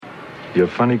You're a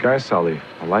funny guy, Sully.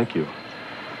 I like you.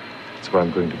 That's why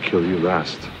I'm going to kill you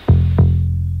last.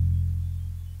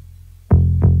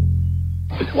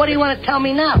 What do you want to tell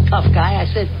me now, tough guy? I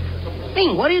said,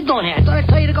 Bing, what are you doing here? I thought I'd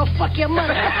tell you to go fuck your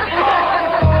mother.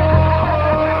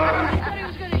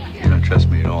 You don't trust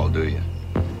me at all, do you?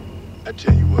 I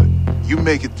tell you what, you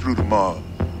make it through tomorrow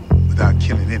without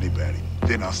killing anybody,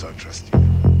 then I'll start trusting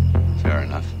you. Fair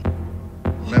enough.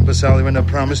 Remember, Sally, when I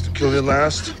promised to kill you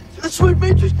last? That's right,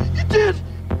 Major. You did.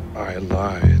 I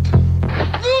lied.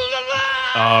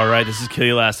 All right, this is Kill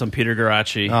You Last. I'm Peter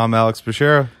Garaci. I'm Alex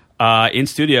Bashera. In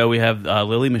studio, we have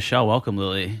Lily Michelle. Welcome,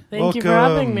 Lily. Thank you for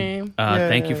having me.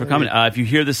 Thank you for coming. If you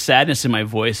hear the sadness in my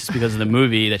voice, it's because of the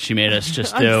movie that she made us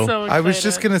just do. I'm so excited. I was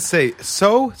just going to say,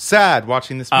 so sad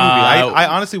watching this movie. I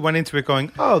honestly went into it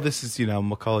going, oh, this is,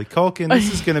 Macaulay Culkin.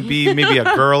 This is going to be maybe a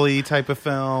girly type of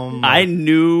film. I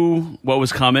knew what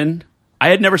was coming. I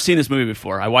had never seen this movie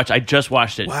before. I just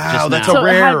watched it. Wow, just that's now. a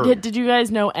rare. Did you guys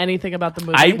know anything about the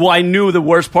movie? I knew the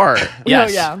worst part.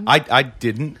 Yes. Oh, yeah. I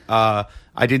didn't.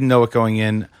 I didn't know it going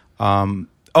in. Oh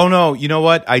no, you know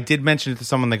what? I did mention it to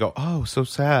someone. They go, "Oh, so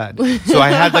sad." So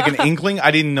I had like an inkling. I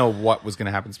didn't know what was going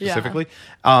to happen specifically.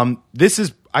 This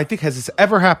is, I think, has this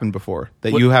ever happened before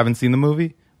that you haven't seen the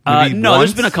movie? Maybe No, once?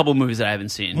 there's been a couple movies that I haven't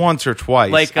seen. Once or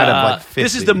twice. Like, out of like 50.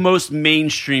 this is the most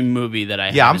mainstream movie that I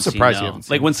haven't I'm surprised seen, you haven't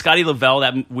seen Like it. when Scotty Lavelle,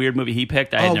 that weird movie he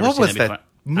picked, I had never what seen was it that before.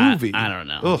 movie? I don't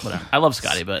know. Ugh. Whatever. I love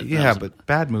Scotty, but Yeah, but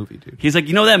bad movie, dude. he's like,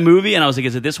 you know that movie? And I was like,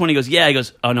 is it this one? He goes, yeah. He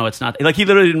goes, oh no, it's not. Like he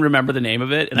literally didn't remember the name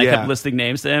of it, and I Yeah. kept listing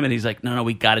names to him, and he's like, no,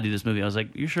 we got to do this movie. I was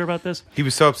like, you sure about this? He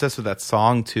was so obsessed with that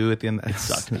song too. At the end, it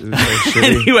sucked. It was so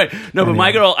shitty. Anyway, no, but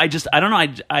my girl, I don't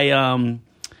know. I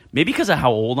maybe because of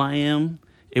how old I am,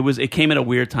 it came at a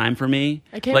weird time for me.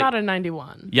 It came out in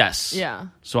 91. Yes. Yeah.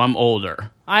 So I'm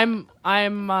older. I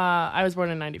was born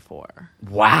in 94.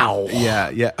 Wow.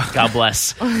 Yeah. God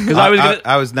bless. Because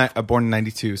I was born in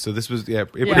 '92, so this was No,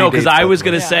 because I was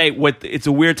going to say it's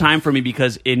a weird time for me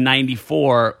because in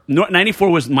 94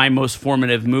 was my most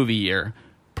formative movie year,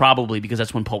 probably because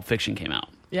that's when Pulp Fiction came out.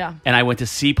 Yeah. And I went to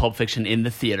see Pulp Fiction in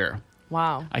the theater.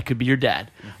 Wow. I could be your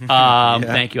dad.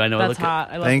 Thank you. I know. That's hot.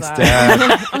 I love Thanks, that.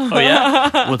 Dad. Oh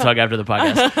yeah, we'll talk after the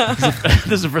podcast.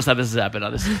 This is the first time this has happened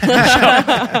on this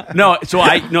show. So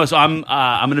I'm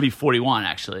going to be 41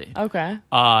 actually. Okay.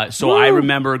 So Woo! I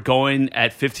remember going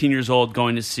at 15 years old,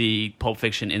 going to see Pulp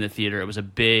Fiction in the theater. It was a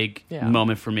big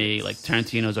moment for me. Like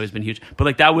Tarantino's always been huge,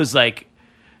 but that was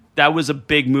a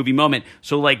big movie moment.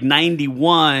 So like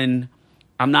 91.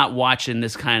 I'm not watching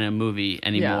this kind of movie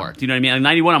anymore. Yeah. Do you know what I mean? Like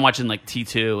 91, I'm watching like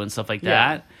T2 and stuff like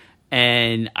that.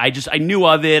 And I knew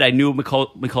of it. I knew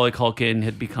Macaulay Culkin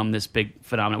had become this big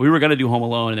phenomenon. We were going to do Home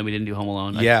Alone, and then we didn't do Home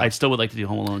Alone. I still would like to do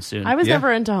Home Alone soon. I was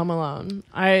never into Home Alone.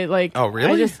 Oh,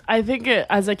 really? I think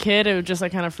as a kid, it would just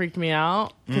kind of freaked me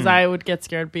out because I would get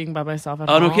scared being by myself at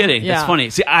home. Oh, no kidding. Yeah. That's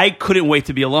funny. See, I couldn't wait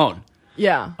to be alone.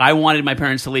 Yeah. I wanted my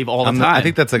parents to leave all the time. I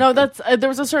think that's No, that's there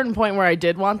was a certain point where I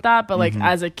did want that, but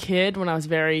as a kid when I was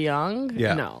very young,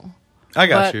 no. I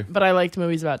got you. But I liked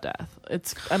movies about death.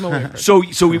 I'm a weird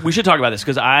person. So we should talk about this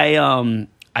because I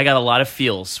got a lot of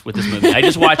feels with this movie. I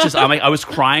just watched this. I was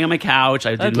crying on my couch.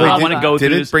 I did not want to go through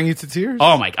Did it this. bring you to tears?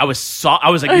 Oh my! I was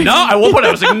like, no. At one point,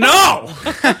 I was like, no.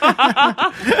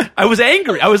 I was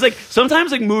angry. I was like,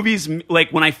 sometimes like movies,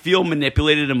 like when I feel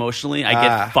manipulated emotionally, I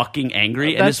get fucking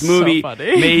angry. And That's this movie so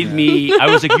funny. made me. I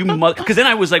was like, you mother. Because then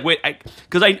I was like, wait,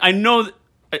 because I know.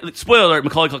 Spoiler alert: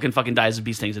 Macaulay Culkin fucking dies of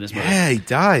bee stings in this movie. Yeah, he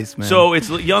dies, man. So it's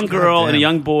a young girl and a damn.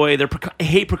 young boy. I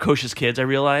hate precocious kids. I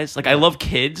realize. Like I love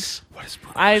kids. What is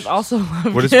precocious? I've also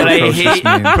loved What is it. But I precocious hate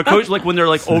mean? precocious, like when they're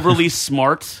like overly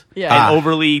smart and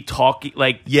overly talky.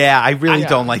 Like Yeah, I really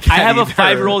don't like that I have a either.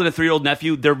 5-year-old and a 3-year-old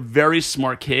nephew. They're very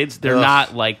smart kids. They're Ugh.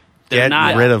 not like they're Get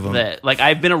not rid of 'em. Like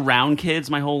I've been around kids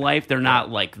my whole life. They're not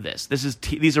like this.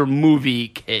 These are movie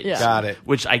kids. Yeah. Got it.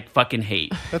 Which I fucking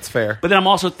hate. That's fair. But then I'm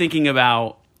also thinking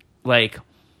about like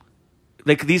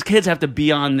these kids have to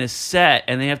be on this set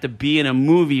and they have to be in a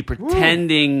movie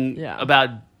pretending about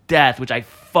death, which I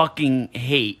fucking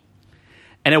hate.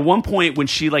 And at one point when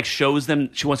she like shows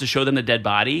them, she wants to show them the dead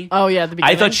body. Oh yeah, the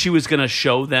beginning. I thought she was gonna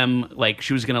show them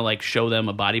show them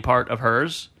a body part of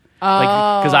hers.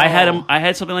 Because I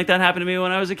had something like that happen to me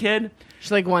when I was a kid.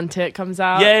 She's like one tit comes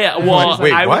out. Yeah. Well,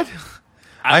 Wait, what?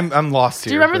 I'm lost here.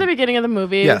 Do you remember the beginning of the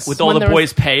movie? Yes. with all the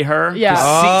boys pay her Yeah.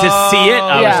 to see it.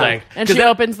 I was like, and 'cause she then-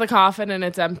 opens the coffin and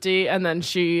it's empty, and then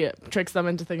she tricks them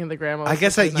into thinking the grandma. I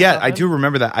guess I coffin. do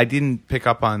remember that. I didn't pick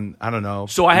up on. I don't know.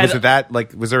 So I had-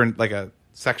 was there like a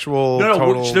sexual? No.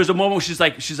 Total... There's a moment where she's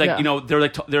like, Yeah. you know,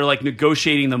 they're like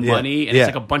negotiating the money, and Yeah. it's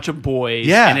like a bunch of boys,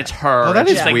 Yeah. and it's her. Oh, that and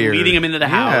is she's like weird. leading him into the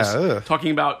Yeah, house, ugh.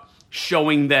 talking about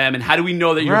showing them, and how do we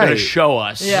know that you're going to show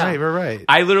us? Yeah. Right.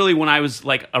 I literally, when I was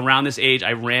like around this age,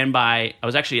 I ran by. I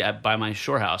was actually by my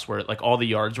shore house where like all the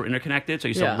yards were interconnected, so I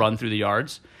used to run through the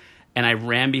yards, and I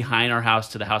ran behind our house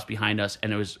to the house behind us,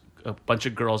 and there was a bunch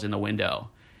of girls in the window,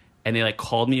 and they like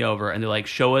called me over, and they're like,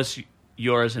 "Show us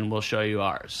yours, and we'll show you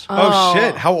ours." Oh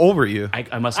shit! How old were you?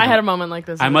 I must. I had a moment like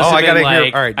this. I must have I been gotta like.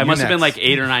 hear- all right, I you must have been next. like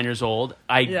 8 or 9 years old.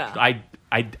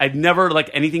 I'd never like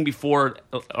anything before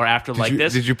or after like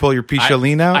this. Did you pull your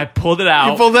Picholina out? I pulled it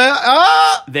out. You pulled that?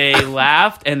 Ah! They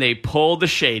laughed and they pulled the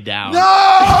shade down. No!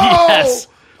 Yes.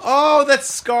 Oh, that's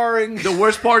scarring. The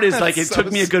worst part is like it so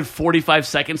took me a good 45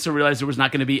 seconds to realize there was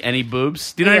not going to be any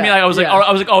boobs. Do you know what I mean? Like, I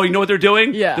was like, oh, you know what they're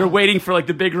doing? Yeah. They're waiting for like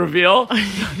the big reveal.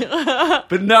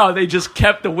 But no, they just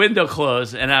kept the window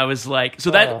closed, and I was like,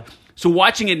 so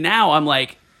watching it now,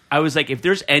 I was like, if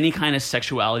there's any kind of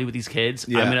sexuality with these kids,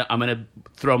 I'm gonna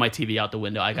throw my TV out the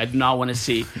window. I do not want to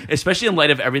see, especially in light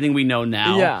of everything we know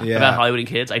now about Hollywood and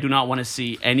kids. I do not want to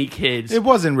see any kids. It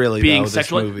wasn't really being though, this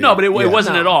sexual. movie. No, but it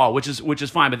wasn't at all, which is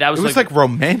fine. But that was It was like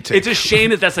romantic. It's a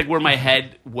shame that that's like where my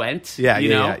head went.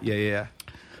 Yeah.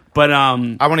 But I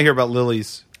want to hear about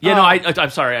Lily's. Yeah, no,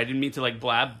 I'm sorry, I didn't mean to like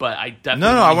blab, but I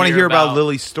definitely No, I want to hear about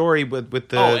Lily's story with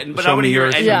the. but I want to hear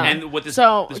and what this.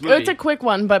 So this movie. it's a quick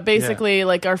one, but basically,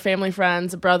 like our family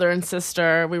friends, brother and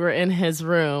sister, we were in his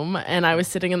room, and I was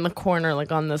sitting in the corner,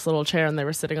 like on this little chair, and they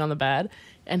were sitting on the bed.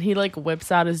 And he like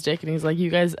whips out his dick, and he's like,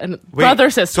 "You guys," and brother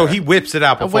sister. So he whips it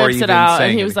out before whips he it even out, saying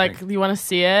and he was anything. like, "You want to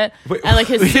see it?" Wait, and like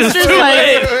his sister's too like,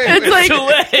 late. it's like Too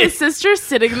late. his sister's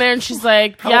sitting there, and she's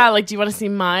like, "Yeah, like, do you want to see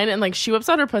mine?" And like she whips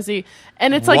out her pussy,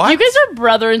 and it's like, What? "You guys are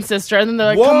brother and sister," and then they're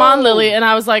like, Whoa. "Come on, Lily," and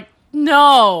I was like,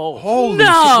 "No, Holy no."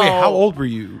 shit! Wait, how old were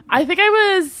you? I think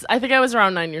I was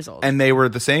around 9 years old. And they were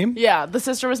the same. Yeah, the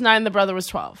sister was 9, the brother was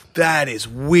 12. That is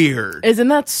weird. Isn't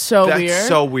that so That's weird?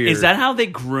 so weird. Is that how they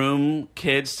groom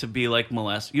kids to be like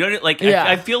molested? You know, like Yeah.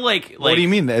 I feel like. What do you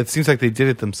mean? It seems like they did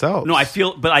it themselves. No,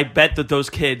 but I bet that those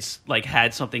kids like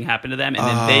had something happen to them, and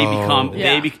then they become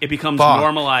Yeah. it becomes Fuck.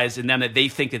 normalized in them that they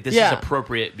think that this Yeah. is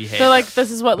appropriate behavior. They're like, this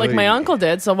is what like my uncle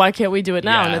did, so why can't we do it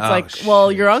now? Yeah. And it's Oh, like,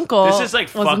 well, your uncle This is, like,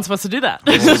 wasn't fuck- supposed to do that.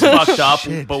 this is fucked up.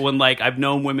 shit. But when like I've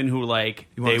known women who like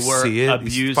You they wanna were see it?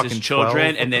 He's abused as fucking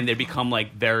children, 12. and then they become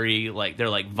like very like they're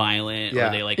like violent, Yeah.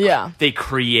 or they like Yeah. they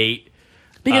create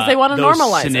Because they want to those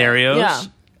normalize scenarios. It. Yeah.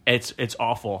 It's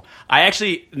awful. I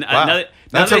actually now Wow. that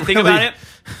That's I a think really- about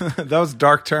it, that was a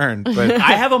dark turn. But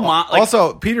I have a mom. Like,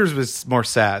 also, Peter's was more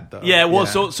sad though. yeah, well,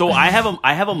 so I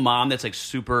have a mom that's like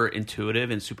super intuitive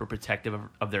and super protective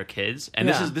of their kids, and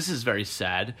Yeah. this is very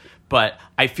sad. But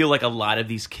I feel like a lot of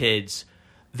these kids,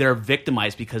 they're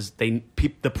victimized because the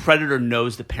predator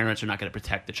knows the parents are not going to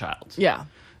protect the child. Yeah.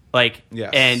 Like, Yes.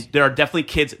 and there are definitely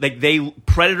kids like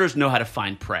predators know how to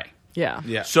find prey. Yeah.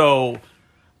 Yeah. So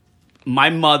my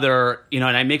mother, and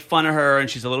I make fun of her, and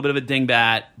she's a little bit of a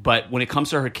dingbat, but when it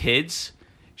comes to her kids,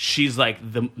 she's like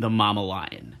the mama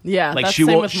lion. Yeah, like that's she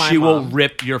same will with my she will mom.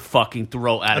 rip your fucking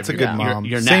throat out That's of a your good your- mom.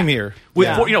 your Same neck. here. With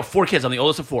Yeah. 4 kids. I'm the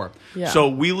oldest of 4. Yeah. So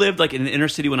we lived like in the inner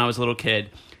city when I was a little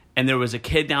kid, and there was a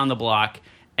kid down the block.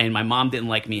 And my mom didn't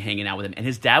like me hanging out with him. And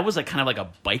his dad was like kind of like a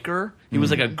biker. He was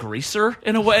like a greaser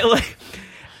in a way. Like,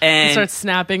 and He starts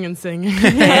snapping and singing.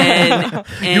 and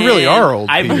You really are old,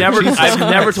 I've Peter. never, Jesus I've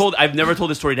never Christ. told, I've never told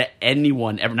this story to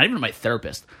anyone ever, not even my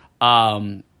therapist.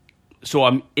 So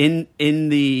I'm in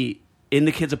the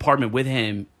kid's apartment with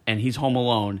him, and he's home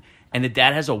alone, and the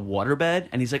dad has a waterbed,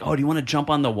 and he's like, "Oh, do you want to jump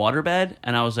on the waterbed?"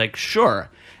 And I was like, "Sure."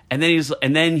 And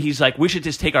then he's like, "We should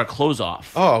just take our clothes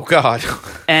off." Oh God.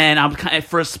 And I'm kind of,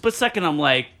 for a split second, I'm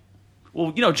like,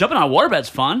 "Well, jumping on a waterbed's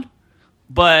fun,"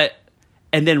 but.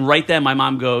 And then right then, my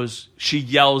mom goes. She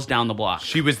yells down the block.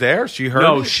 She was there. She heard.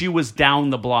 No, it? she was down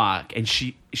the block, and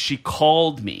she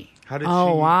called me. How did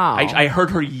Oh she? wow. I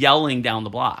heard her yelling down the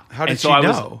block. How did and so she I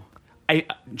was- know?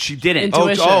 she didn't.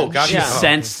 Intuition. Oh, gotcha. She Yeah.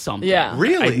 sensed something. Yeah.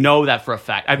 Really? I know that for a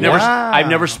fact. I've Wow.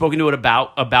 never spoken to it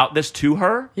about this to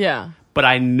her. Yeah. But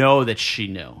I know that she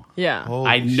knew. Yeah. Holy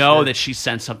I know shit. that she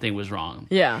sensed something was wrong.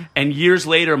 Yeah. And years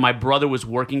later, my brother was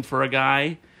working for a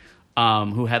guy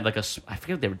who had like I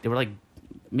forget they were like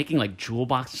making like jewel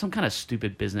boxes, some kind of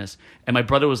stupid business. And my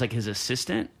brother was like his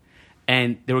assistant,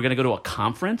 and they were going to go to a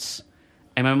conference.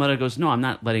 And my mother goes, "No, I'm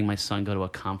not letting my son go to a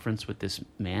conference with this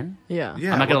man. Yeah.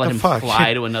 Yeah. I'm not going to what let the him fuck?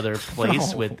 fly to another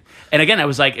place No. with." And again, it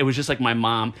was just like my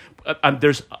mom.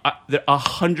 There's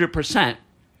 100%.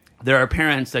 There are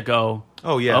parents that go,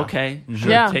 Oh, yeah. okay, sure,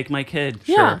 Yeah. take my kid,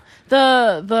 Yeah. sure."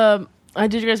 The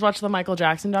did you guys watch the Michael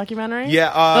Jackson documentary?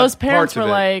 Yeah, Those parents parts of were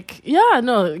it. like, "Yeah,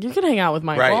 no, you can hang out with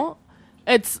Michael." Right.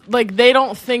 It's like they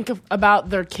don't think about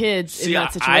their kids in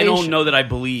that situation. I don't know that I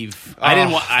believe. I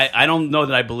didn't. I don't know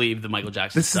that I believe the Michael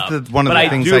Jackson This stuff. is one of but the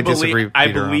things I disagree with I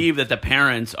Peter on. believe that the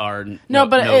parents are No,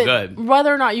 but no good.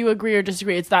 whether or not you agree or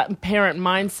disagree, it's that parent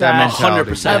mindset That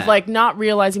mentality. 100%. of like not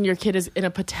realizing your kid is in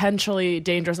a potentially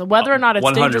dangerous, whether or not it's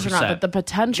dangerous or not, 100%. but the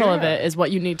potential of it is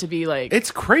what you need to be like. It's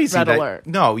crazy. Red that- alert.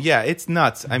 No, yeah, it's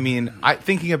nuts. I mean,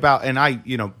 thinking about, and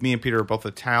me and Peter are both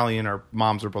Italian. Our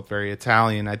moms are both very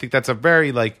Italian. I think that's a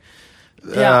very like.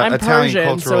 I'm Italian Persian,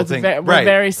 cultural so it's thing. we're Right.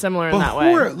 very similar in But that who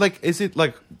way. are, like, is it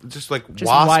like just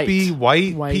Just waspy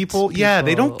white white people? Yeah,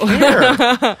 they don't people. care. It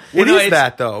no, is it's-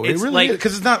 that though. It it's really like-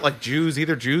 because it's not like Jews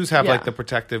either. Jews have Yeah. like the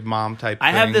protective mom type.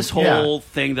 I have thing. this whole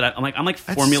thing that I'm like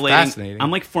That's formulating. fascinating. I'm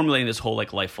like formulating this whole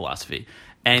like life philosophy,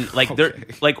 and like Okay. they're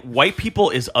like white people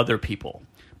is other people.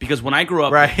 Because when I grew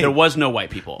up, Right. there was no white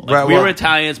people. Like, Right, we well- were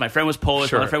Italians. My friend was Polish.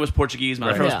 Sure. My friend was Portuguese. My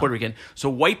Right. friend was Yeah. Puerto Rican. So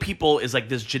white people is like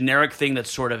this generic thing that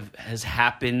sort of has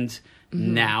happened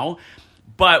Mm-hmm. now.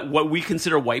 But what we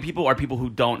consider white people are people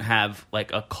who don't have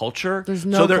like a culture. There's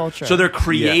no so they're, culture. So they're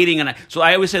creating so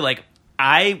I always say like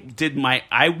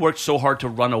I worked so hard to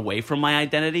run away from my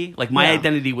identity. Like my Yeah.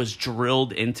 identity was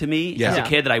drilled into me Yeah. as a Yeah.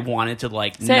 kid that I wanted to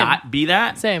like Same. not be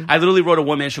that. Same. I literally wrote a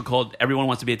one-man show called Everyone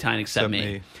Wants to Be Italian Except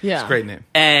Me. Yeah. It's a great name.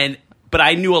 But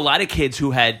I knew a lot of kids who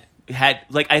had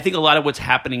like I think a lot of what's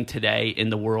happening today in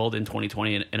the world in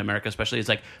 2020 in America especially is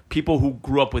like people who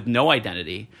grew up with no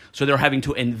identity, so they're having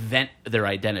to invent their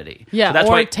identity. Yeah, so that's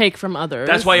or why take from others.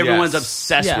 that's why everyone's Yes.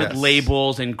 obsessed Yes. with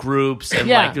labels and groups and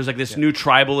Yeah. like there's like this new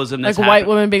tribalism that's like white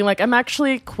happening. women being like, I'm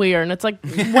actually queer, and it's like,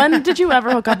 when did you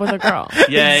ever hook up with a girl?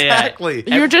 Yeah, Exactly.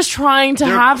 You're just trying to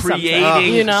They're have creating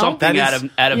something, you know? something That out is of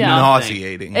Yeah. nothing.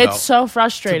 nauseating. It's though. so To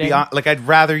frustrating. be honest, like I'd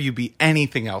rather you be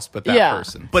anything else but that Yeah.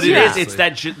 person. But Yeah. it is. It's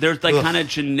that there's like Ugh. kind of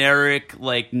generic,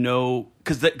 like no,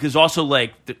 because also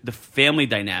like the family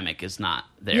dynamic is not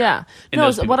there. Yeah. in No,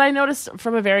 those so people. what I noticed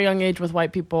from a very young age with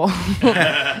white people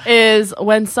is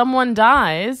when someone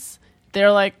dies,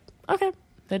 they're like, okay,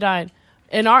 they died.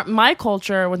 In my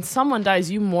culture, when someone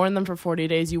dies, you mourn them for 40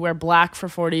 days. You wear black for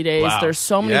 40 days. Wow. There's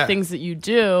so many Yeah. things that you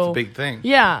do. It's a big thing.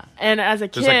 Yeah, and as a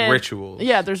kid, There's, like, rituals.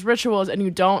 Yeah, there's rituals, and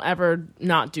you don't ever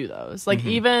not do those. Like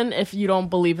even if you don't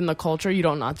believe in the culture, you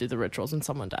don't not do the rituals when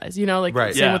someone dies. You know, like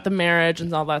Right. same Yeah. with the marriage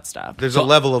and all that stuff. There's a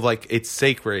level of like it's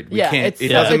sacred. We Yeah, can't. it's-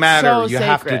 It yeah. doesn't it's matter. so You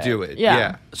have to sacred. do it.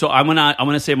 Yeah. So I'm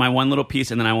gonna say my one little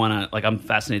piece, and then I wanna like I'm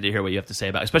fascinated to hear what you have to say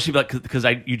about, especially because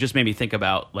you just made me think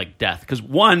about like death. Because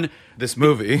This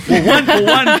movie.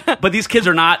 but these kids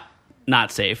are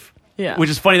not safe. Yeah. Which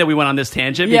is funny that we went on this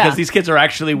tangent Yeah. because these kids are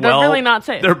actually They're really not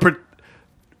safe.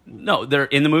 They're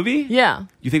in the movie. Yeah.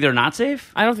 You think they're not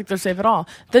safe? I don't think they're safe at all.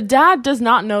 The dad does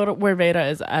not know where Veda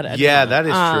is at. any Yeah, moment. that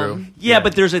is true. Yeah,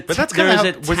 but there's a But that's there's kinda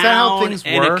a how- town was that how things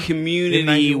and were a in community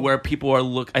 90? where people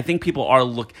are I think people are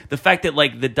the fact that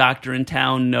like the doctor in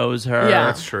town knows her. Yeah.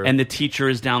 That's true. And the teacher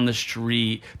is down the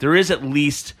street. There is at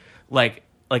least like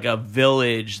a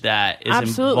village that is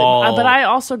Absolutely. involved. But I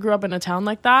also grew up in a town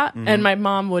like that, and my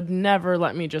mom would never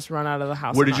let me just run out of the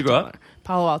house. Where and did you not grow tell up? her.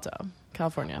 Palo Alto,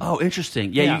 California. Oh,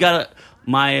 interesting. Yeah, Yeah. you got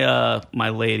my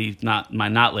lady, not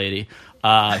lady.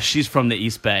 She's from the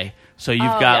East Bay. So you've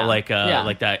got yeah.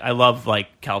 like that. I love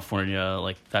like California,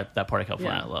 like that part of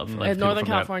California. Yeah. I love like In people Northern from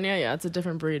there. California, yeah, it's a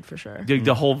different breed for sure.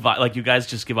 The whole vibe, like you guys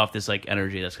just give off this like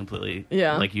energy that's completely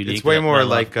Yeah. like unique. It's way that I more love.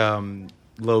 like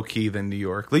low key than New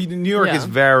York. Like, New York Yeah.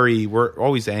 is we're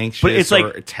always anxious, But it's or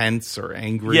like- tense or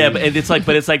angry. yeah, but it's like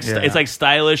Yeah. it's like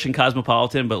stylish and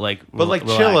cosmopolitan, but like like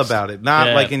chill relaxed. about it, not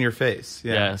Yeah. like in your face.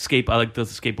 Yeah, Yeah. I like the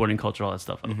skateboarding culture, all that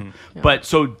stuff. Mm-hmm. But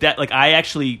so that like I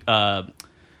actually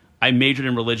I majored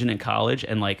in religion in college,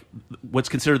 and like what's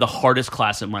considered the hardest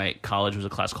class at my college was a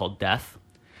class called Death,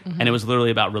 and it was literally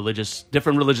about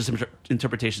different religious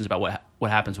interpretations about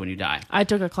what happens when you die. I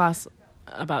took a class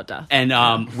about death.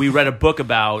 And we read a book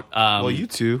about. Well, you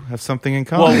two have something in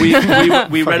common. Well,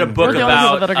 we read a book We're the only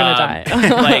people about that are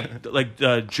gonna die.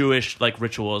 like Jewish like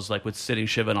rituals, like with sitting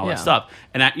Shiva and all Yeah. that stuff.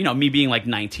 And me being like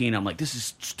 19, I'm like, this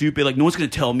is stupid. Like no one's gonna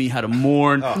tell me how to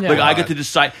mourn. Like Yeah. I get to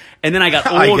decide. And then I got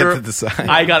I get older. to decide.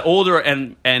 I got older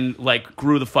and like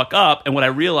grew the fuck up. And what I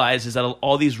realized is that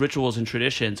all these rituals and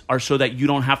traditions are so that you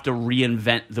don't have to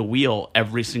reinvent the wheel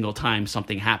every single time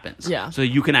something happens. Yeah. So that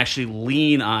you can actually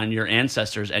lean on your ancestors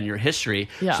and your history,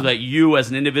 Yeah. so that you as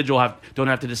an individual don't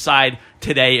have to decide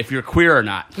today if you're queer or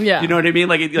not. Yeah. You know what I mean?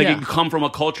 Like Yeah. you come from a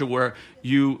culture where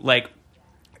you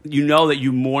know that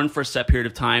you mourn for a set period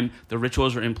of time, the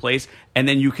rituals are in place, and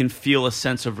then you can feel a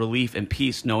sense of relief and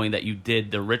peace knowing that you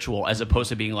did the ritual, as opposed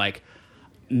to being like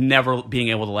never being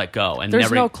able to let go. And There's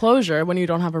never no closure when you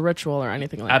don't have a ritual or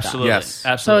anything like absolutely, that. Yes. So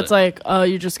absolutely. it's like, oh,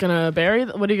 you're just gonna bury.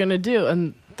 What are you gonna do?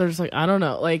 And there's like, I don't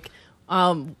know, like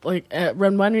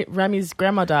when Remy's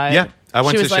grandma died. Yeah, I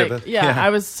went she to was like, Shiva. yeah, Yeah. I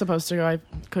was supposed to go. I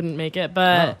couldn't make it,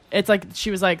 but it's like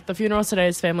she was like, the funeral today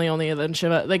is family only, and then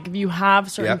Shiva. Like, you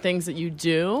have certain Yep. things that you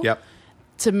do Yep.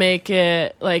 to make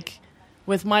it like.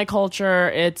 With my culture,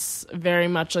 it's very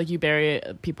much like you bury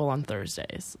people on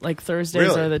Thursdays. Like, Thursdays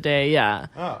Really? are the day, yeah.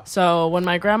 Oh. So when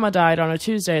my grandma died on a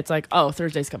Tuesday, it's like, oh,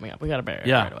 Thursday's coming up. We got to bury her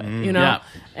Yeah. right away, you know? Yeah.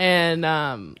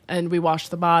 And we wash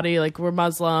the body. Like, we're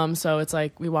Muslim, so it's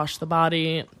like we wash the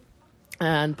body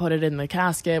and put it in the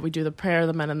casket. We do the prayer,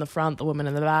 the men in the front, the women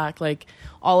in the back. Like,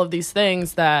 all of these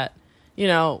things that, you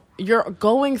know, you're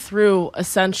going through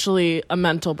essentially a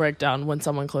mental breakdown when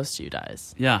someone close to you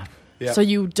dies. Yeah. Yeah. So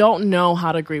you don't know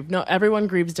how to grieve. No, everyone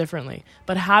grieves differently.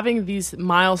 But having these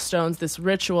milestones, this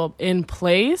ritual in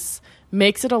place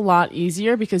makes it a lot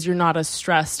easier because you're not as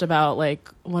stressed about, like,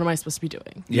 what am I supposed to be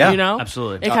doing? Yeah, you know?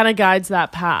 absolutely. It kind of guides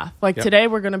that path. Like, Yep. today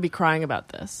we're going to be crying about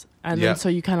this. And Yeah. then so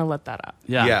you kind of let that out.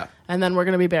 Yeah. Yeah. And then we're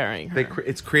going to be burying her.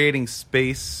 It's creating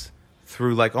space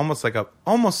through like almost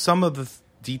some of the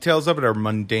details of it are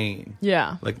mundane.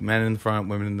 Yeah. Like men in the front,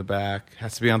 women in the back.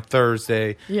 Has to be on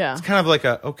Thursday. Yeah. It's kind of like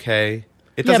okay.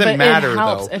 It Yeah, doesn't but it matter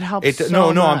helps. though. It helps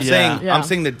so no, I'm much. saying Yeah. I'm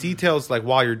saying the details, like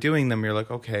while you're doing them, you're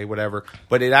like, okay, whatever.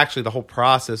 But it actually, the whole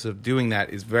process of doing that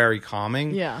is very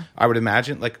calming. Yeah. I would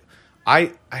imagine. Like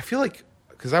I feel like,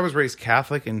 because I was raised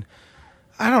Catholic, and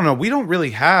I don't know, we don't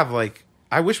really have like,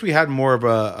 I wish we had more of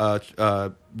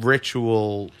a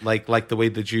ritual like the way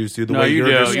the Jews do, the way you you're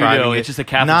do. describing You do. it. It's just the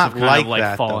Catholics Not have kind of, like,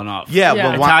 that, fallen though. off. Yeah,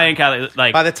 Yeah. but why- Italian Catholic,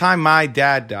 like, by the time my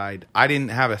dad died, I didn't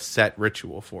have a set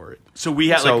ritual for it. so we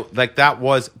had So like that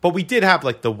was, but we did have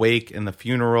like the wake and the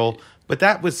funeral, but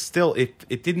that was still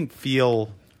it didn't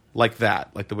feel like that,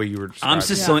 like the way you were describing. I'm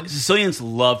Sicilian. Sicilians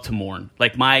love to mourn.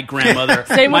 Like my grandmother.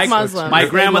 Same my, with Muslims. My They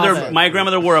grandmother. love it. My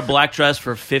grandmother wore a black dress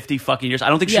for 50 fucking years. I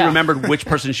don't think she Yeah. remembered which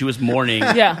person she was mourning.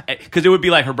 Yeah. Because it would be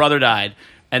like her brother died,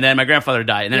 and then my grandfather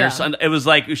died, and then Yeah. her son. It was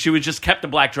like she would just kept the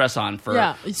black dress on for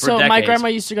Yeah. For So my decades. grandma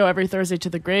used to go every Thursday to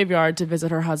the graveyard to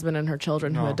visit her husband and her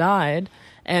children who had died.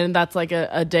 And that's like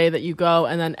a day that you go,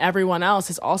 and then everyone else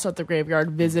is also at the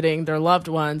graveyard visiting their loved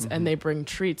ones, and they bring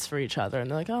treats for each other. And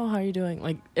they're like, oh, how are you doing?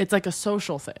 Like, it's like a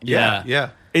social thing. Yeah.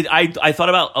 I thought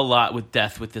about a lot with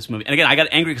death with this movie, and again, I got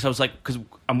angry because I was like, because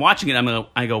I'm watching it,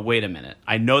 I go, wait a minute,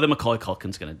 I know that Macaulay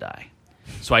Culkin's going to die,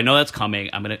 so I know that's coming.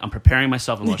 I'm preparing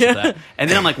myself emotionally for that, and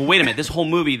then I'm like, well, wait a minute, this whole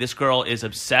movie, this girl is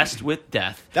obsessed with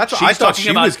death. That's what I thought talking she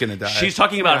about- was gonna die. She's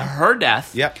talking about her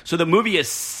death. Yep. So the movie is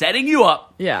setting you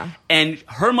up. Yeah. And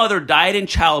her mother died in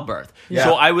childbirth. Yeah.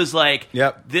 So I was like,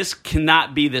 Yep. this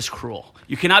cannot be this cruel.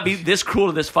 You cannot be this cruel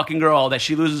to this fucking girl that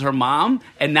she loses her mom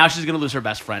and now she's going to lose her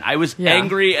best friend. I was Yeah.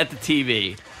 angry at the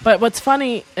TV. But what's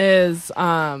funny is,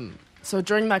 so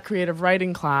during that creative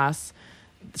writing class,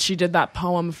 she did that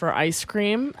poem for ice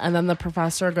cream, and then the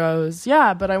professor goes,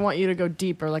 yeah, but I want you to go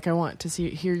deeper. Like, I want to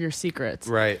hear your secrets.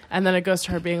 Right. And then it goes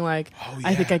to her being like,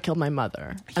 I think I killed my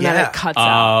mother. And Yeah. then it cuts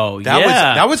out. Oh,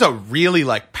 That was a really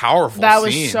like powerful That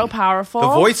was scene. so powerful. The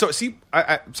voiceover, see,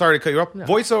 I'm sorry to cut you off.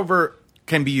 Voiceover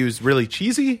can be used really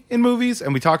cheesy in movies,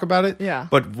 and we talk about it. Yeah.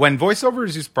 But when voiceover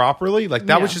is used properly, like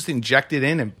that was Yeah. just injected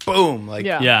in and boom, like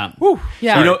Yeah. Yeah. Woo.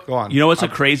 Yeah. Sorry, You know, go on. You know what's a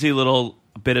crazy little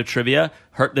bit of trivia?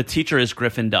 The teacher is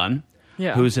Griffin Dunn,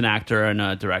 Yeah. who's an actor and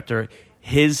a director.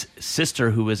 His sister,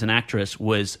 who was an actress,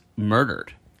 was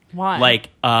murdered. Why? Like,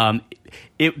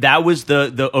 that was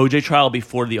the OJ trial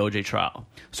before the OJ trial.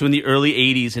 So in the early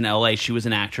 '80s in LA, she was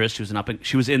an actress.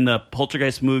 She was in the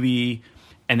Poltergeist movie,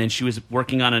 and then she was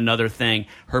working on another thing.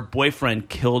 Her boyfriend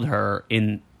killed her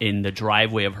in the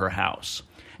driveway of her house,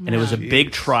 and it was a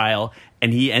big trial.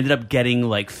 And he ended up getting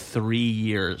like 3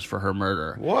 years for her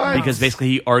murder. What? Because basically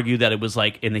he argued that it was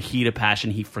like in the heat of passion,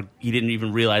 he didn't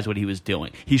even realize what he was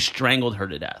doing. He strangled her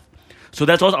to death. So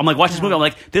that's also, I'm like, watch this movie. I'm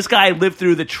like, this guy lived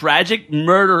through the tragic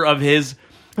murder of his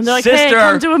And they're like, sister. hey,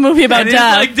 come do a movie about and he's,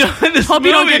 death. like, doing this Hope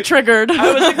you don't movie. get triggered.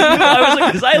 I was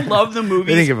like, because I love the movies.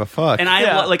 They didn't give a fuck. And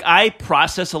I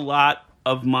process a lot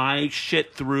of my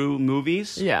shit through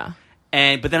movies. Yeah.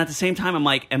 But then at the same time, I'm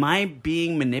like, am I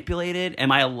being manipulated?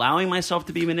 Am I allowing myself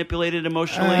to be manipulated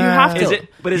emotionally? You have to. Is it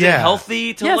Yeah.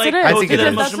 healthy to Yes, like it is. I go think through it that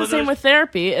is. That's emotional the same manipulation? with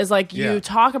therapy. Is like you Yeah.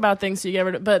 talk about things so you get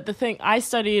rid of. But the thing, I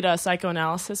studied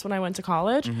psychoanalysis when I went to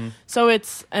college, Mm-hmm. so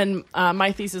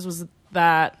my thesis was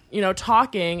that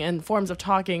talking and forms of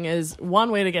talking is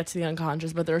one way to get to the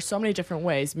unconscious, but there are so many different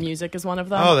ways. Music is one of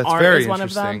them. Oh, that's Art very is one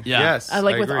of them. interesting. Yeah. Yes,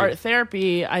 Like I with agree. art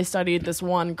therapy, I studied this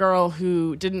one girl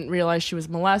who didn't realize she was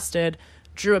molested,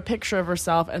 drew a picture of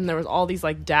herself, and there was all these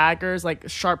like daggers, like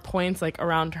sharp points, like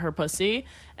around her pussy.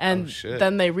 And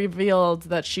then they revealed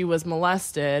that she was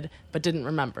molested but didn't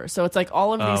remember. So it's like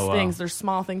all of these things, there's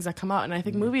small things that come out. And I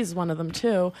think movies is one of them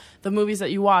too. The movies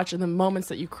that you watch and the moments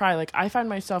that you cry. Like I find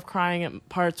myself crying at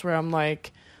parts where I'm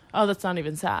like, oh, that's not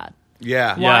even sad.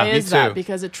 Yeah. Why me is that? too.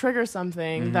 Because it triggers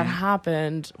something that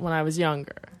happened when I was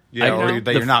younger. Yeah, or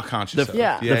that you're not conscious of.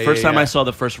 Yeah. The first time I saw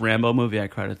the first Rambo movie, I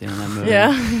cried at the end of that movie.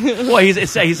 Yeah. Well,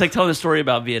 he's like telling a story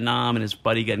about Vietnam and his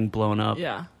buddy getting blown up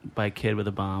Yeah. by a kid with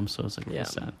a bomb. So it's like Yeah.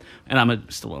 sad. And I'm a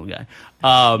Stallone guy.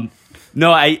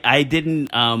 No, I didn't.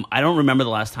 I don't remember the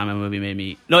last time a movie made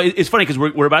me. No, it's funny because we're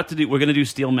going to do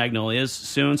Steel Magnolias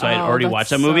soon. So I had already that's watched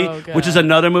that movie, so good. which is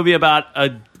another movie about a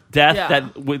death Yeah.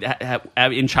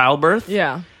 that in childbirth.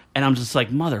 Yeah. And I'm just like,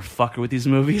 motherfucker, with these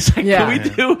movies. Like, Yeah.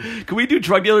 Can we do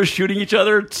drug dealers shooting each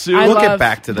other soon? I We'll get love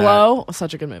back to that. Blow,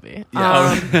 such a good movie.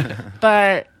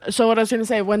 But so what I was going to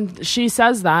say, when she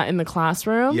says that in the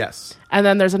classroom, Yes. and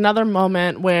then there's another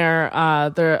moment where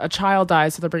a child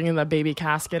dies, so they're bringing the baby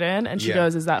casket in, and she Yeah.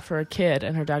 goes, "Is that for a kid?"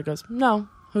 And her dad goes, "No,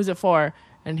 who's it for?"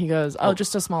 And he goes, "Oh,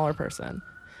 just a smaller person."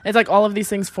 It's like all of these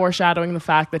things foreshadowing the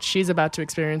fact that she's about to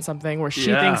experience something where she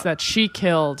Yeah. thinks that she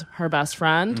killed her best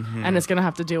friend, and it's going to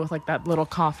have to deal with like that little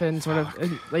coffin sort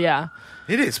of. Yeah.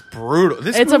 It is brutal.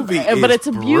 This It's movie is but it's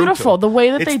beautiful. The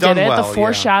way that It's they done did it, well, the yeah.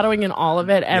 foreshadowing and all of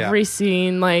it, every Yeah.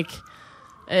 scene, like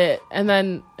it. And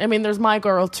then, I mean, there's My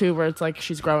Girl too, where it's like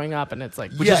she's growing up, and it's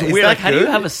like, Which Yeah, is is weird. that Like, how do you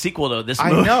good? have a sequel to this I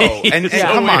movie? know. And It's so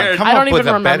come on, weird. come I don't up with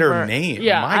even a better remember. name.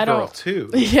 Yeah, My I Girl don't- too.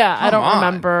 yeah, I Come don't on.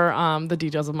 remember the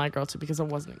details of My Girl too because it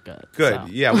wasn't good. Good. so.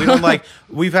 Yeah, we don't like.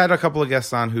 We've had a couple of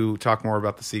guests on who talk more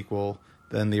about the sequel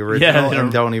than the original, they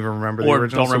and don't- don't even remember the or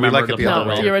original. don't so we remember like it the the other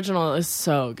No, way. the original is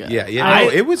so good. Yeah, yeah. I- No,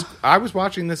 it was. I was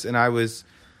watching this, and I was.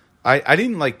 I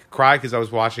didn't like cry because I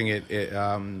was watching it.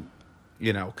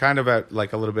 You know, kind of at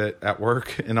like a little bit at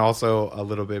work, and also a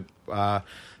little bit.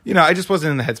 You know, I just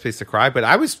wasn't in the headspace to cry, but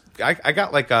I was. I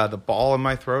got like the ball in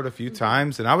my throat a few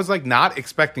times, and I was like not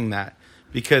expecting that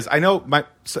because I know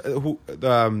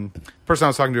the person I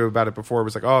was talking to about it before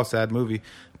was like, "Oh, sad movie,"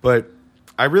 but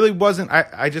I really wasn't.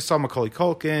 I just saw Macaulay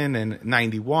Culkin and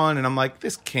 91, and I'm like,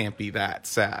 this can't be that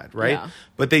sad, right? Yeah.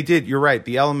 But they did. You're right.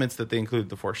 The elements that they included,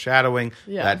 the foreshadowing,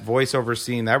 Yeah. that voiceover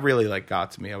scene, that really like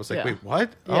got to me. I was like, Yeah. wait,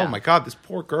 what? Yeah. Oh my god, this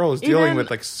poor girl is dealing Even-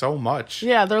 with like so much.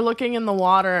 Yeah, they're looking in the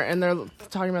water and they're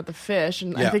talking about the fish,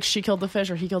 and I Yeah. think she killed the fish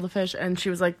or he killed the fish, and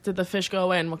she was like, "Did the fish go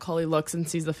away?" And Macaulay looks and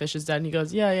sees the fish is dead, and he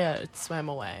goes, "Yeah, it swam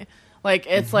away." Like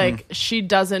it's Mm-hmm. like she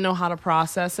doesn't know how to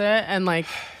process it, and like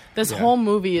this whole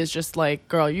movie is just like,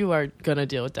 girl, you are gonna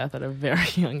deal with death at a very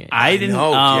young age. I didn't.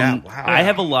 know, yeah, wow. I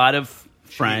have a lot of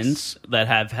friends that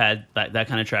have had that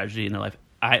kind of tragedy in their life.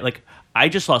 I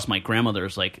just lost my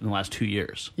grandmothers like in the last 2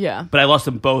 years. Yeah. but I lost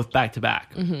them both back to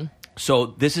back. So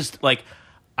this is like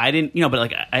I didn't,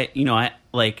 but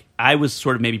like I was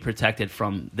sort of maybe protected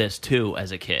from this too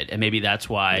as a kid, and maybe that's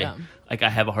why. Yeah. Like I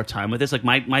have a hard time with this. Like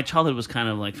my childhood was kind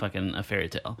of like fucking a fairy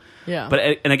tale. Yeah. But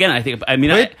and again, I think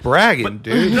Quit bragging,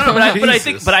 dude. No, but I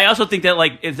think, Jesus. but I also think that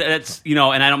like that's and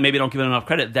I don't maybe don't give it enough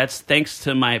credit. That's thanks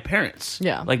to my parents.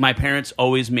 Yeah. like my parents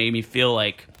always made me feel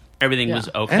like everything Yeah. was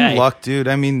okay. And luck, dude.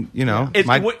 I mean,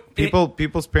 It's-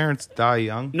 people's parents die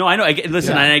young. No, I know.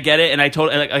 Listen, Yeah. and I get it. And I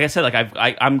told, like I said, like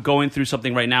I'm going through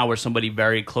something right now where somebody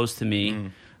very close to me,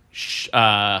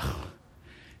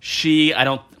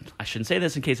 I shouldn't say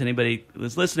this in case anybody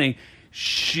was listening.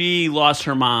 She lost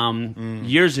her mom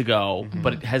years ago,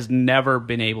 but has never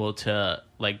been able to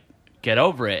like get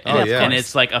over it. And, Oh, yeah. and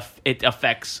it's like it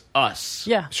affects us.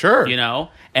 Yeah. Sure.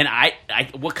 And I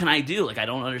what can I do? Like I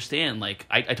don't understand. Like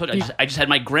I told you, I just had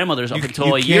my grandmother's up until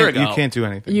a can't- year ago. You can't do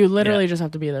anything. You literally Yeah. just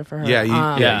have to be there for her. Yeah,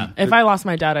 yeah. If I lost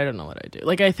my dad, I don't know what I do.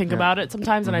 Like I think about it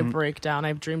sometimes, and I break down. I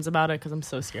have dreams about it because I'm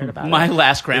so scared about My it.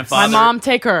 last grandfather. My mom,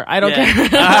 take her. I don't Yeah.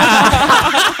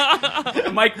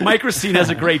 care. Mike Racine has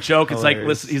a great joke. It's like,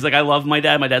 Hilarious. listen, he's like, I love my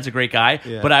dad. My dad's a great guy,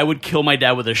 Yeah. but I would kill my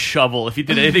dad with a shovel if he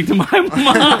did anything to my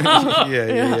mom.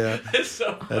 yeah. It's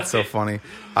so That's so funny.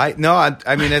 I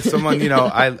mean, as someone,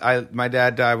 I my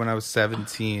dad died when I was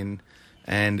 17,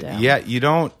 and Damn. you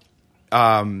don't.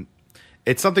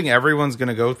 It's something everyone's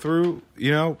gonna go through,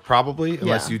 probably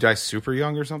unless Yeah. you die super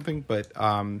young or something. But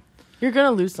You're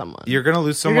gonna lose someone. you're gonna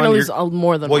lose someone. You're gonna lose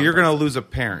more than well. one You're gonna person. lose a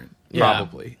parent, Yeah.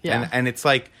 probably. Yeah. And it's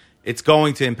like it's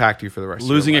going to impact you for the rest.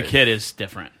 Losing of a your life. kid is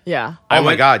different. Yeah. Oh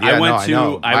my God! Yeah, I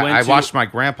know. I to- watched my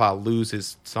grandpa lose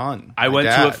his son. I my went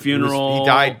to dad. a funeral. He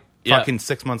died Yeah. fucking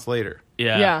 6 months later.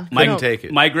 Yeah, Yeah. My, Couldn't take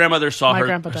it. My grandmother saw My her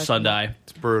grandpa died son from die.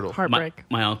 It's brutal. Heartbreak.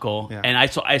 My uncle, Yeah. and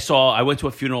I went to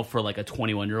a funeral for like a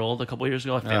 21-year-old a couple years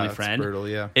ago, a family that's friend. brutal,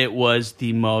 yeah. It was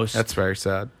the most. That's very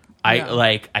sad.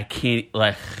 I can't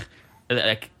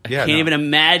I can't even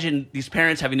imagine these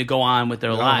parents having to go on with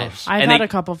their lives. I've had a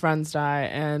couple friends die,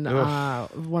 and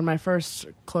when my first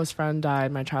close friend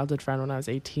died, my childhood friend, when I was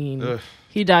 18,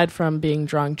 he died from being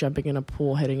drunk, jumping in a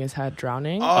pool, hitting his head,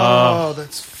 drowning. Oh,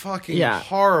 that's fucking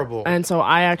horrible. And so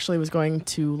I actually was going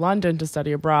to London to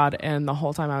study abroad, and the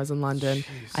whole time I was in London,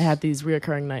 I had these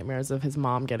reoccurring nightmares of his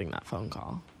mom getting that phone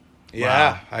call.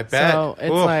 Yeah, I bet. So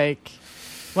it's like,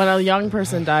 when a young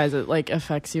person dies, it like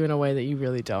affects you in a way that you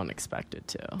really don't expect it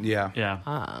to.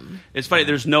 Yeah. It's funny.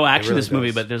 There's no action in this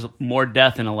movie, but there's more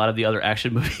death in a lot of the other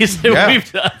action movies that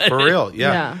we've done. For real.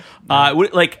 Yeah.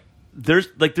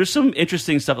 There's some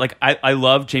interesting stuff. Like I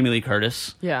love Jamie Lee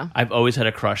Curtis. Yeah. I've always had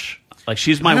a crush. Like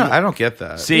she's my. I don't get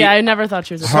that. See, I never thought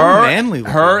she was manly.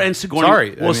 Her and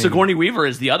Sigourney. Sigourney Weaver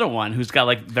is the other one who's got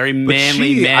like very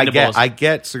manly mandibles. I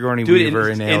get Sigourney Weaver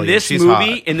in Alien. In this she's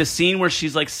movie, hot. in the scene where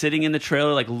she's like sitting in the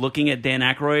trailer, like looking at Dan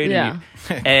Aykroyd,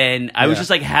 and I was just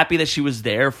like happy that she was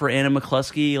there for Anna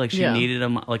McCluskey. Like she needed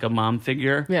a mom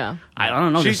figure. Yeah, I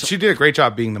don't know. She did a great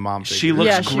job being the mom figure. She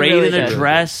looks great really in a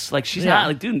dress. Like she's hot.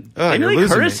 Like dude, Jamie Lee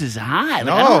Curtis is hot.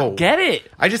 Like, I don't get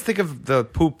it. I just think of the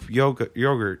poop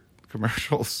yogurt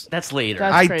commercials. That's later.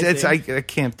 I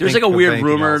can't. There's like a weird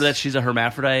rumor that she's a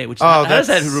hermaphrodite. Which how does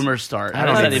that rumor start? I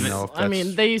don't even know. I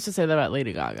mean, they used to say that about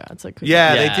Lady Gaga. It's like they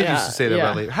did used to say that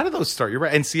about Lady. How did those start? You're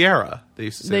right. And Sierra, they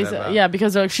used to say that about. Yeah,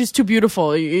 because they're like, she's too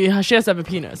beautiful. She has to have a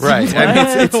penis. Right. I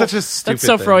mean, it's such a stupid. That's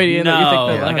so thing. Freudian. No,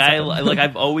 that you think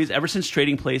I've always ever since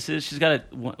Trading Places, she's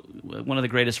got one of the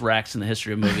greatest racks in the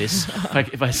history of movies.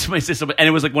 if I say something, and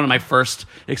it was like one of my first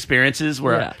experiences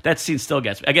where that scene still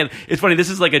gets me. Again, it's funny. This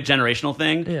is like a generational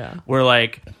thing. Yeah. Where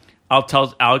like I'll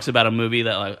tell Alex about a movie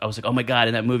that like, I was like, oh my god,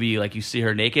 in that movie like you see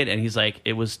her naked, and he's like,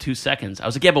 it was 2 seconds. I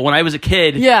was like, yeah, but when I was a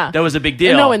kid, that was a big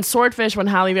deal. No, in Swordfish, when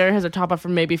Halle Berry has her top up for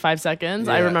maybe 5 seconds,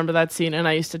 I remember that scene, and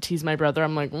I used to tease my brother.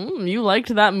 I'm like, you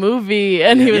liked that movie,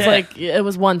 and he was like, it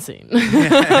was one scene.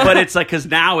 But it's like because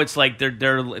now it's like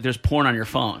there's porn on your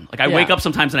phone. Like I wake up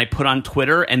sometimes and I put on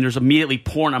Twitter, and there's immediately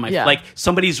porn on my like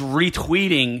somebody's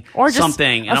retweeting or just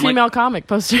something, and a female comic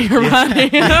posting her body.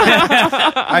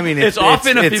 I mean, it's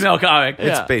often a female comic.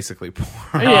 It's basically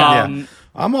porn.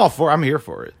 I'm here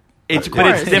for it. But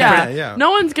it's different. Yeah.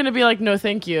 No one's gonna be like, no,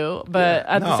 thank you. But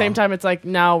at the same time, it's like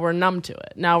now we're numb to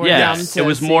it. Now we're numb to it. It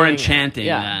was more enchanting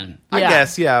then. I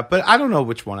guess, but I don't know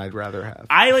which one I'd rather have.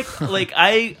 I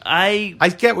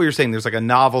get what you're saying. There's like a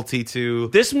novelty to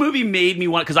this movie. Made me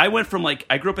want because I went from like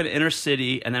I grew up in an inner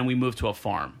city and then we moved to a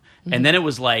farm. Mm-hmm. And then it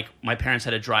was like my parents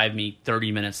had to drive me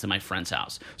 30 minutes to my friend's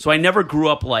house. So I never grew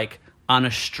up like on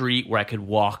a street where I could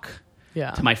walk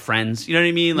to my friends. You know what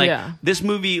I mean? Like this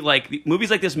movie, like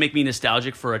movies like this make me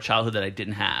nostalgic for a childhood that I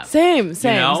didn't have. Same. You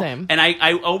know? And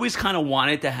I always kind of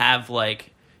wanted to have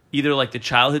like either like the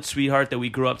childhood sweetheart that we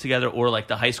grew up together or like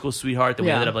the high school sweetheart that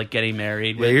we ended up like getting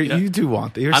married with. You do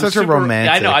want that. You're such a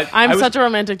romantic. I know. I'm such a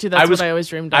romantic too. That's what I always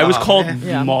dreamed of. I was called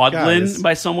maudlin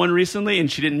by someone recently,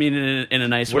 and she didn't mean it in a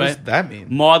nice way. What does that mean?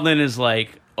 Maudlin is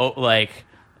like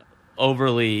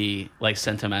overly like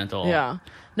sentimental. Yeah.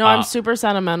 No, I'm super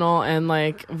sentimental and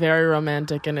like very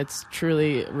romantic, and it's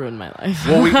truly ruined my life.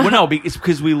 No, it's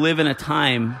because we live in a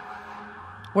time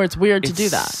where it's weird to do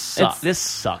that. This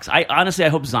sucks. I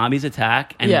hope zombies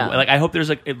attack, and like I hope there's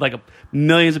like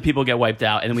millions of people get wiped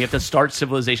out, and then we have to start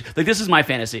civilization. Like this is my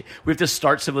fantasy. We have to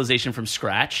start civilization from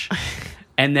scratch.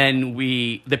 And then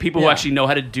the people who actually know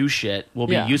how to do shit will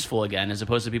be useful again, as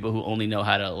opposed to people who only know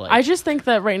how to like. I just think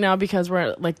that right now, because we're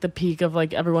at like the peak of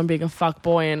like everyone being a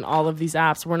fuckboy and all of these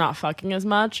apps, we're not fucking as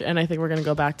much, and I think we're gonna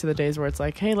go back to the days where it's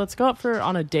like, hey, let's go out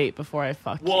on a date before I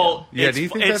fuck you. Do you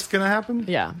think that's gonna happen?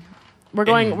 Yeah. We're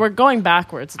going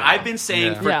backwards now. I've been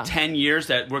saying for 10 years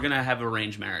that we're going to have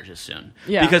arranged marriages soon.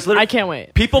 Yeah, because I can't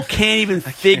wait. People can't even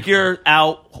figure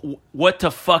out what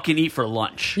to fucking eat for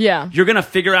lunch. Yeah. You're going to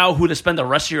figure out who to spend the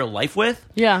rest of your life with.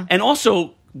 Yeah. And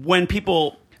also, when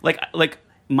people, like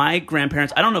my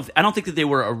grandparents, I don't think that they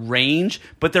were arranged,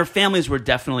 but their families were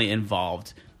definitely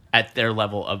involved at their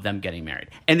level of them getting married.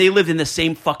 And they lived in the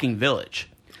same fucking village.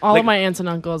 All of my aunts and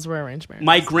uncles were arranged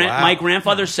marriages. My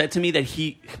grandfather said to me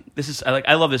that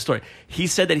I love this story. He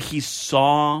said that he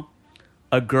saw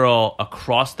a girl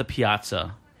across the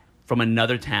piazza from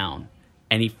another town,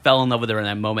 and he fell in love with her in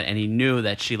that moment, and he knew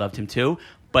that she loved him too.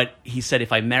 But he said,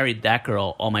 if I married that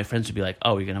girl, all my friends would be like,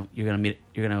 "Oh, you're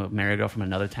gonna marry a girl from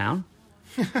another town?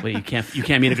 Wait, you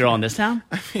can't meet a girl in this town?"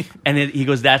 And then he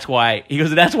goes, "That's why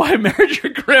I married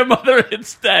your grandmother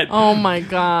instead." Oh my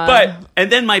god!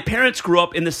 And then my parents grew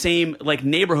up in the same like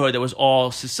neighborhood that was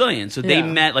all Sicilian, so they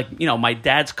met like my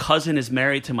dad's cousin is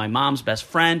married to my mom's best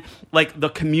friend. Like the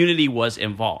community was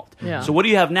involved. Yeah. So what do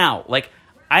you have now? Like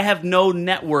I have no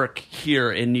network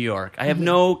here in New York. I have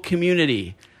no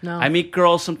community. No. I meet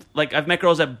girls I've met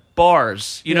girls at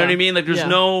bars. You know Yeah. what I mean? Like there's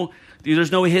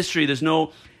no history.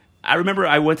 I remember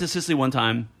I went to Sicily one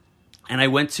time. And I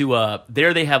went to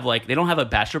there. They have they don't have a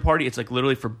bachelor party. It's like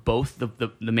literally for both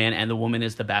the man and the woman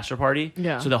is the bachelor party.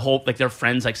 Yeah. So the whole their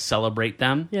friends celebrate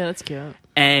them. Yeah, that's cute.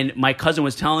 And my cousin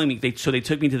was telling me they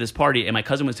took me to this party, and my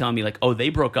cousin was telling me they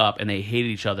broke up and they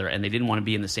hated each other and they didn't want to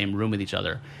be in the same room with each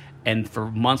other. And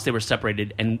for months they were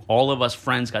separated, and all of us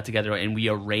friends got together and we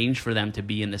arranged for them to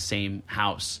be in the same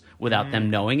house without them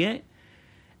knowing it.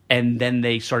 And then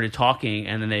they started talking,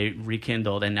 and then they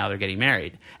rekindled, and now they're getting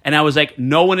married. And I was like,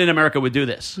 no one in America would do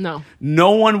this.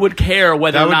 No one would care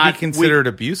whether That or not would be considered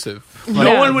abusive.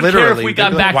 No one would care if we They'd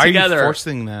got be like, back why together. Are you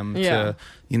forcing them to?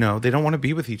 They don't want to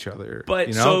be with each other.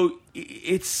 But so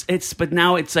but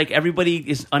now it's everybody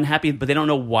is unhappy, but they don't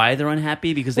know why they're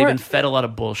unhappy because they've been fed a lot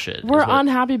of bullshit. We're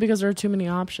unhappy because there are too many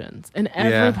options. In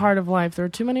every part of life, there are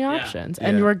too many options.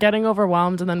 And we're getting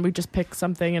overwhelmed, and then we just pick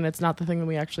something, and it's not the thing that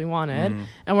we actually wanted.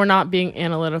 And we're not being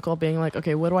analytical, being like,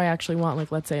 okay, what do I actually want?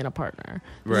 Let's say in a partner.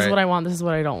 This is what I want, this is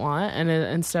what I don't want. And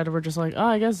instead, we're just like,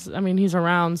 he's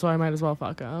around, so I might as well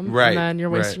fuck him. Right. And then you're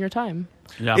wasting your time.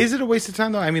 Yeah. Is it a waste of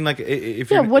time, though? I mean, if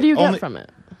what do you get from it?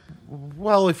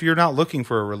 Well, if you're not looking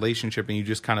for a relationship and you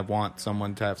just kind of want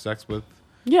someone to have sex with,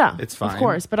 it's fine. Of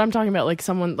course. But I'm talking about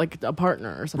someone a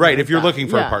partner or something. Right. If you're looking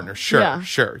for a partner,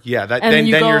 sure. Yeah. Then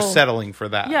you're settling for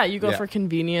that. Yeah. You go for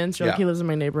convenience. You're he lives in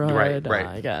my neighborhood. Right.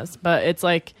 I guess. But it's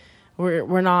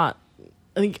we're not.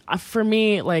 I think for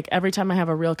me, every time I have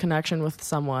a real connection with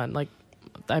someone,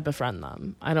 I befriend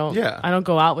them. I don't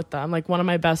go out with them. One of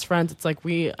my best friends, it's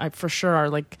I for sure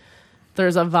are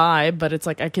there's a vibe, but it's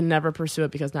I can never pursue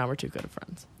it because now we're too good of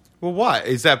friends. Well, why?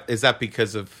 Is that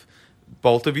because of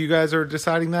both of you guys are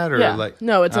deciding that, or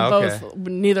no? It's both.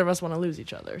 Neither of us want to lose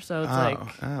each other, so it's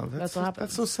that's what happens.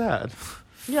 That's so sad.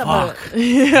 Yeah, fuck. But,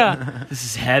 yeah. This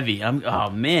is heavy. Oh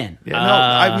man. Yeah, no,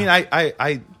 I mean,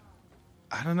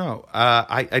 I don't know.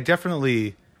 I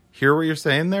definitely hear what you're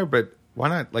saying there, but why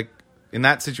not? In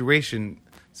that situation,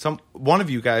 one of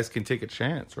you guys can take a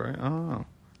chance, right? I don't know.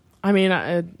 I mean,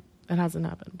 it hasn't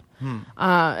happened.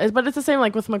 But it's the same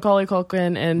with Macaulay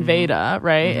Culkin and Veda,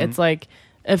 right? It's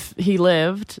if he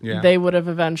lived, they would have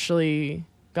eventually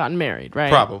gotten married,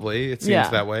 right? Probably. It seems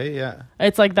that way, yeah.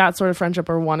 It's that sort of friendship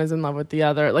where one is in love with the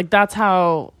other. That's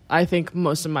how I think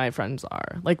most of my friends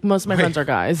are. Most of my friends are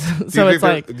guys. So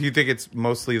it's do you think it's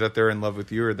mostly that they're in love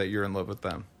with you or that you're in love with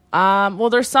them? Well,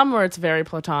 there's some where it's very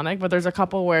platonic, but there's a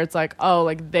couple where it's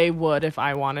they would if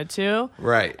I wanted to.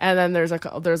 Right. And then there's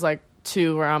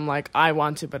two where I'm I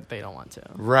want to, but they don't want to.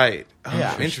 Right. Oh,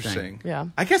 yeah. Interesting. Yeah.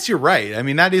 I guess you're right. I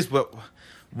mean, that is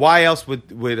why else would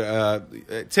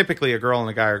typically a girl and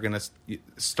a guy are going to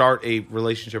start a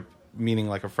relationship, meaning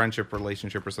a friendship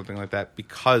relationship or something like that,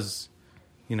 because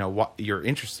you're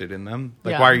interested in them.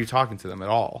 Why are you talking to them at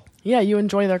all? Yeah, you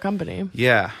enjoy their company.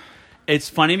 Yeah. It's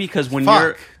funny because when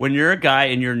you're a guy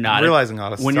and you're not realizing all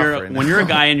this when stuff you're a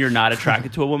guy and you're not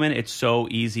attracted to a woman, it's so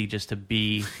easy just to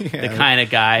be the kind of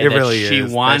guy she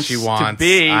wants to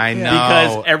be. I know,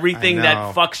 because everything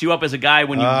that fucks you up as a guy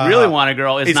when you really want a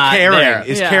girl is not caring. there.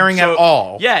 Is caring at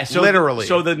all. Yeah, so literally.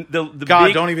 So the God,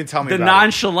 big, don't even tell me the about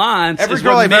nonchalance. Every is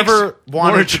girl what I've makes ever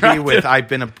wanted to be attractive. with, I've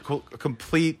been a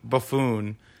complete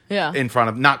buffoon. Yeah. In front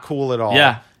of, not cool at all.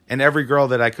 Yeah. And every girl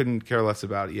that I couldn't care less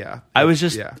about, I was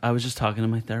just talking to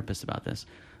my therapist about this.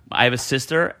 I have a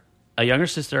sister, a younger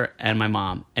sister, and my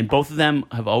mom, and both of them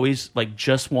have always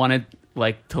just wanted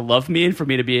to love me and for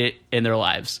me to be in their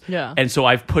lives. Yeah. And so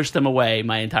I've pushed them away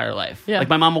my entire life. Yeah.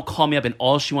 My mom will call me up and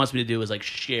all she wants me to do is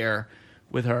share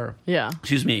with her. Yeah.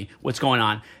 Excuse me, what's going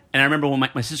on. And I remember when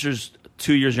my sister's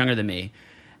 2 years younger than me.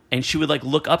 And she would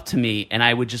look up to me, and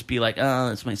I would just be like, "Oh,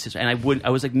 that's my sister." And I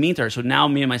was mean to her. So now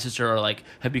me and my sister are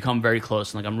have become very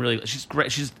close. And she's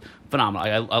great. She's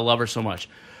phenomenal. I love her so much.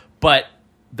 But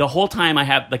the whole time I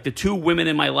have the two women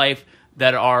in my life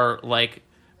that are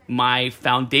my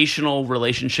foundational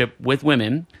relationship with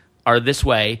women are this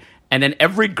way. And then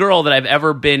every girl that I've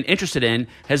ever been interested in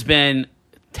has been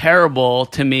terrible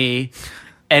to me.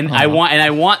 And I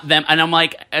want them. And I'm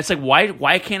it's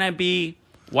why can't I be?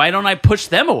 Why don't I push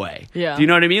them away? Yeah. Do you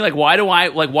know what I mean? Why do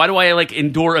I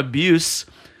endure abuse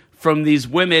from these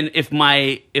women if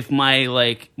my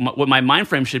what my mind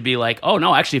frame should be oh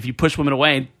no, actually if you push women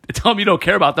away and tell them you don't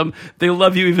care about them, they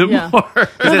love you even more.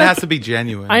 Because it has to be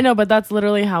genuine. I know, but that's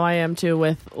literally how I am too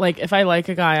with if I like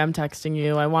a guy, I'm texting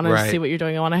you. I want to see what you're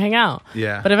doing. I want to hang out.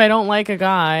 Yeah. But if I don't like a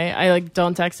guy, I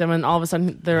don't text him and all of a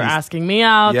sudden they're asking me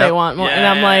out. They want more. And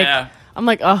I'm I'm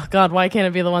like, oh God, why can't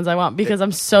it be the ones I want? Because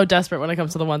I'm so desperate when it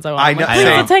comes to the ones I want. I I'm know. like, please,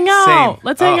 Same. let's hang out. Same.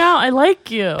 Let's hang out. I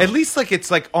like you. At least like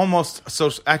it's like almost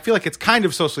social. I feel like it's kind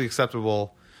of socially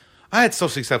acceptable. It's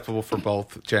socially acceptable for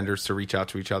both genders to reach out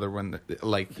to each other when,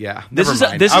 like, yeah. This never is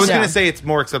mind. this I is- was going yeah. to say it's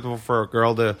more acceptable for a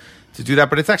girl to do that,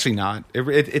 but it's actually not.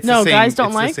 It's No, the same, guys don't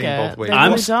it's like the same it. both ways. They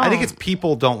really I think don't. it's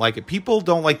people don't like it. People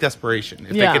don't like desperation.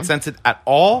 If Yeah. they can sense it at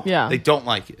all, Yeah. they don't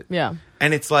like it. Yeah.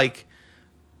 And it's like,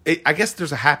 I guess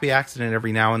there's a happy accident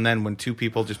every now and then when two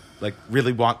people just like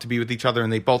really want to be with each other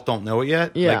and they both don't know it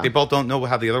yet. Yeah. Like they both don't know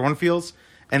how the other one feels,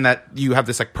 and that you have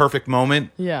this like perfect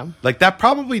moment. Yeah. Like that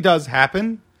probably does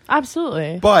happen.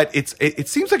 Absolutely. But it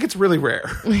seems like it's really rare.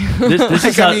 This Like,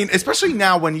 is how, I mean, especially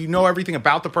now when you know everything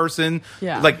about the person,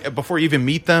 Yeah. like before you even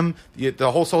meet them,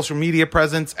 the whole social media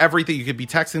presence, everything, you could be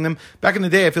texting them. Back in the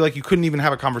day, I feel like you couldn't even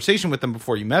have a conversation with them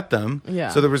before you met them. Yeah.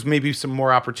 So there was maybe some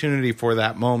more opportunity for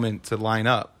that moment to line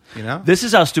up, you know? this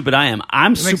is how stupid I am.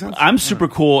 I'm makes super, sense. I'm super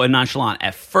cool and nonchalant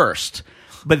at first,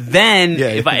 but then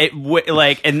Yeah. if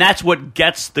like, and that's what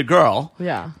gets the girl.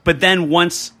 Yeah. But then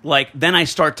once then I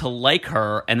start to like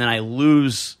her, and then I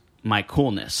lose my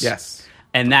coolness. Yes.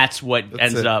 and that's what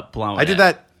ends it. up blowing. I did it.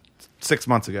 that 6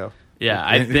 months ago. Yeah,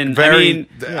 I've been very I mean,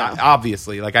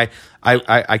 obviously like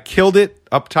I killed it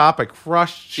up top. I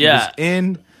crushed. She was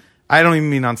in. I don't even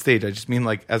mean on stage. I just mean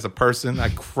like as a person. I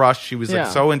crushed. She was Yeah.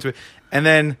 like so into it, and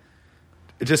then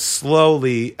just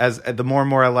slowly, as the more and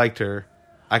more I liked her,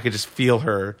 I could just feel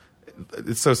her.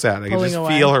 It's so sad. I could Pulling just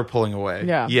away. feel her pulling away.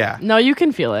 Yeah. Yeah. No, you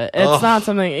can feel it. It's Ugh. not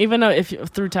something, even though if you,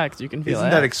 through text you can feel Isn't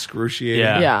it. that excruciating?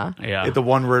 yeah, Yeah. The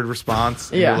one word response.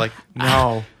 And Yeah. You're like,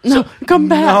 no. no, come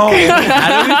back. No.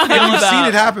 How do we feel And you've seen about-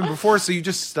 it happen before, so you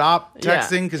just stop Yeah,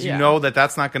 texting because yeah. you know that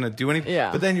that's not going to do anything.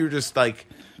 Yeah. But then you're just like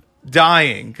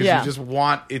dying because Yeah. you just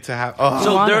want it to have. Oh,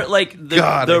 So want there, it. like the,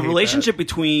 God, I the hate relationship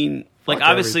between, like Fuck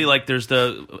obviously, everything. like there's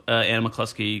the Anna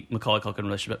McCluskey, Macaulay Culkin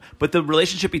relationship, but the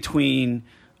relationship between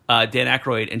Dan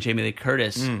Aykroyd and Jamie Lee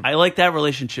Curtis, I like that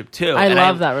relationship too. I And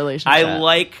love that relationship. I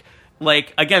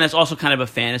like again, it's also kind of a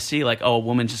fantasy. Like, oh, a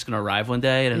woman's just gonna arrive one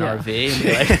day in an Yeah. RV and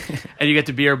be like, and you get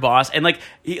to be her boss. And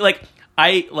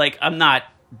I'm not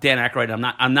Dan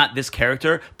Aykroyd. I'm not this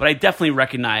character, but I definitely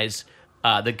recognize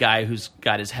the guy who's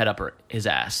got his head up his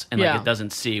ass and Yeah. it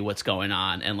doesn't see what's going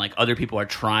on, and like other people are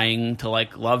trying to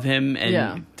like love him and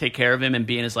Yeah. take care of him and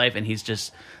be in his life, and he's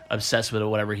just obsessed with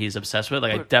whatever he's obsessed with.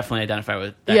 Like I definitely identify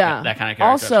with that, that kind of character.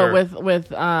 Also,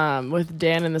 Sure. with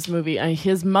Dan in this movie,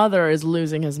 his mother is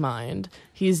losing his mind.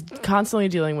 He's constantly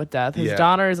dealing with death. His Yeah.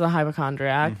 daughter is a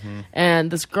hypochondriac, and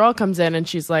this girl comes in and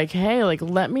she's like, "Hey, like,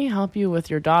 let me help you with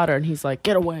your daughter." And he's like,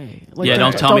 "Get away!" Like, yeah,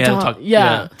 don't tell me how to talk.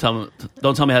 Yeah,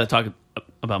 don't tell me how to talk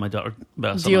about my daughter.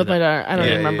 About deal with my daughter. daughter. I don't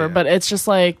Yeah, remember, yeah. but it's just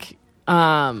like,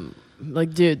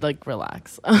 dude, like,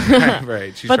 relax.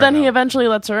 right. She's But then trying he to- eventually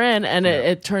lets her in, and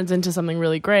it turns into something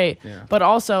really great. Yeah. But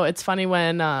also, it's funny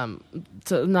when,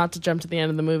 not to jump to the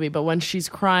end of the movie, but when she's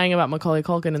crying about Macaulay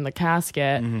Culkin in the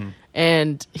casket,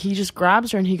 and he just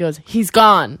grabs her and he goes, "He's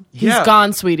gone. He's Yeah.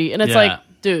 gone, sweetie." And it's Yeah. like,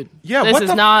 dude, Yeah, this what is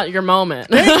the- not your moment.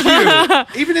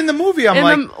 Thank you. Even in the movie, I'm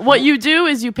like, What you do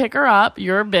is you pick her up.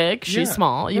 You're big. She's Yeah,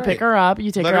 small. You right. pick her up.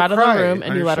 You take Let her her out of cry the room, on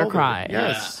and you your let her shoulder. cry.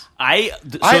 Yes. I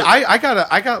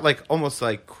got like almost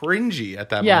like cringy at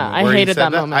that Yeah, moment. I where he hated said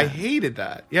that moment. I hated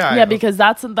that. Yeah. Yeah, because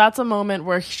that's a moment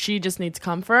where she just needs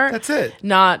comfort. That's it.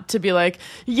 Not to be like,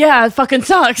 yeah, it fucking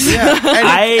sucks. Yeah.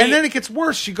 And then it gets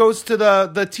worse. She goes to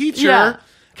the teacher. Yeah.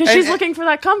 Because and- she's looking for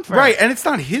that comfort. Right, and it's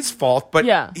not his fault, but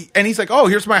Yeah. and he's like, "Oh,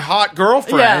 here's my hot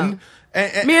girlfriend."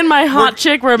 And Me and my hot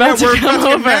chick were about to we're come about to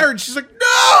get over. married. She's like,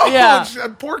 "No!" Yeah.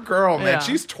 Poor girl, man. Yeah.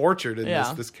 She's tortured in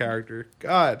Yeah. this character.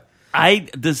 God.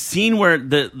 the scene where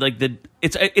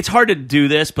it's hard to do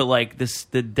this, but like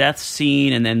the death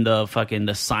scene and then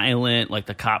the silent, like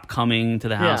the cop coming to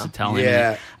the house Yeah. and telling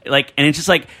Yeah. like, and it's just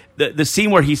like the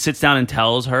scene where he sits down and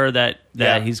tells her that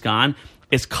Yeah. he's gone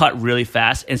is cut really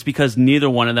fast, and it's because neither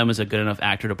one of them is a good enough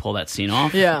actor to pull that scene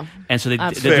off. Yeah. And so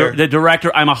Absolutely. the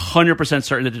director, I'm 100%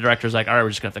 certain that the director's like, all right, we're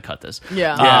just gonna have to cut this.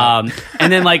 Yeah. Yeah.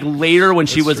 And then like later when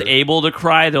she That's was true. able to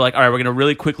cry, they're like, all right, we're gonna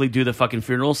really quickly do the fucking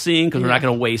funeral scene because we're Yeah. not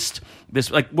gonna waste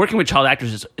this. Like working with child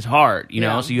actors is hard, you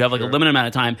know. Yeah. So you have like a limited amount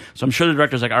of time. So I'm sure the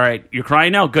director's like, all right, you're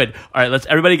crying now, good. All right, let's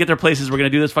everybody get their places. We're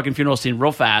gonna do this fucking funeral scene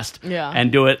real fast, Yeah. and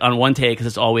do it on one take because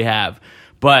it's all we have.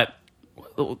 But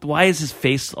why is his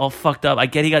face all fucked up? I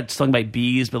get he got stung by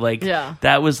bees, but like,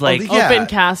 that was like open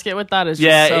casket with that is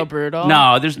just so brutal.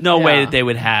 No, there's no way that they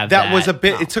would have that. That was a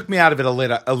bit. It took me out of it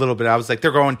a little bit. I was like,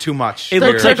 they're going too much.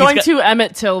 They're going too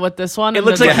Emmett Till with this one. It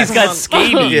looks like he's got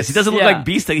scabies. He doesn't look like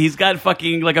Bee Sting. He's got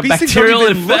fucking like a bacterial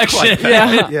infection.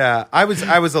 Yeah, I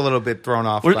was a little bit thrown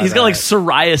off. He's got like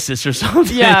psoriasis or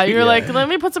something. Yeah, you're like, let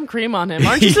me put some cream on him.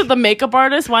 Aren't you the makeup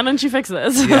artist? Why don't you fix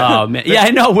this? Oh man, yeah,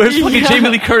 I know. Where's fucking Jamie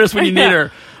Lee Curtis when you need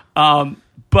her? But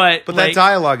like, that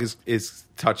dialogue is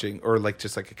touching, or like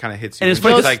just like it kind of hits you. And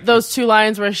it's those two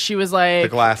lines where she was like, the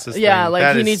glasses. Yeah, thing. Like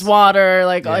that he needs water.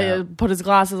 Like put his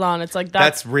glasses on. It's like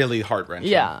that's really heart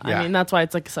wrenching. Yeah, I mean that's why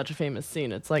it's like such a famous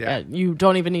scene. It's like you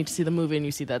don't even need to see the movie, and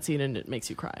you see that scene, and it makes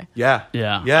you cry. Yeah.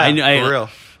 For real.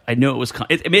 I knew it was coming.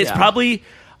 It's probably.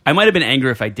 I might have been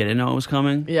angry if I didn't know it was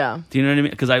coming. Yeah. Do you know what I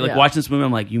mean? Because I watching this movie,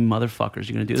 I'm like, you motherfuckers,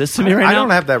 you're gonna do this to me right now? I don't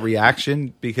have that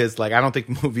reaction because like I don't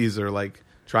think movies are like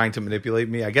trying to manipulate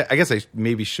me. I guess I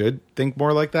maybe should think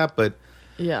more like that, but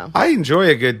I enjoy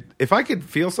a good. If I could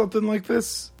feel something like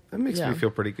this, that makes me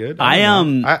feel pretty good.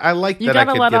 I like you that. You gotta I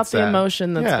could let get out the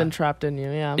emotion that's been trapped in you.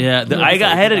 Yeah. Yeah. I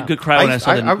had a good cry when I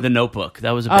saw the Notebook.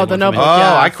 That was a big one The for Notebook. me.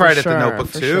 I cried at the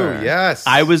Notebook too. Sure. Yes.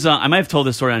 I was. I might have told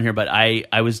this story on here, but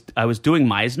I was doing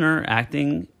Meisner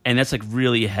acting, and that's like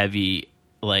really heavy,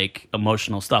 like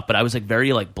emotional stuff. But I was like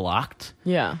very like blocked.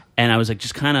 Yeah. And I was like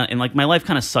just kind of, and like my life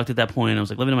kind of sucked at that point. I was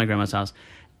like living in my grandma's house,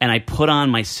 and I put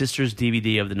on my sister's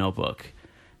DVD of the Notebook.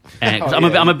 And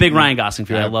I'm a big Ryan Gosling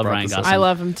fan. I love Ryan Gosling. I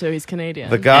love him too. He's Canadian.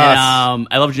 The Goss. And,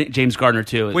 I love James Gardner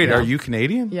too. Wait, are you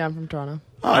Canadian? Yeah, I'm from Toronto.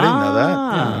 Oh, I didn't know that.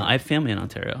 I have family in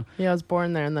Ontario. Yeah, I was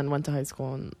born there and then went to high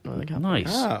school in Northern California.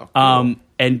 Nice. Oh, cool.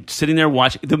 And sitting there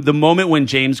watching the moment when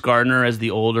James Gardner, as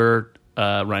the older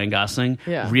Ryan Gosling,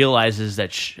 realizes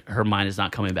that her mind is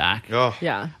not coming back. Oh.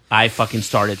 Yeah. I fucking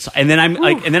started, and then I'm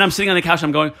like, and then I'm sitting on the couch. And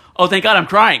I'm going, oh, thank God, I'm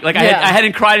crying. Like I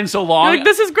hadn't cried in so long. You're like,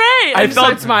 this is great. I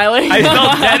felt smiling.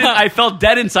 I felt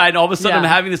dead inside. And all of a sudden, I'm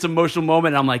having this emotional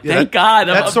moment. And I'm like, thank God,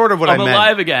 that's sort of what I'm I meant.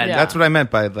 alive again. Yeah. That's what I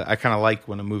meant by I kind of like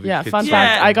when a movie. Yeah, fun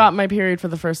fact. I got my period for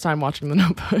the first time watching The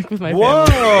Notebook with my family.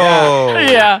 Whoa.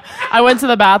 Yeah, I went to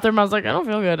the bathroom. I was like, I don't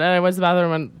feel good, and I went to the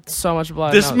bathroom and so much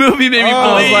blood. This movie made me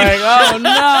believe. I was like, oh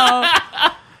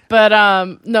no.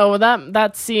 But no,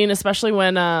 that scene, especially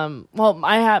when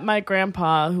I had my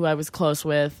grandpa, who I was close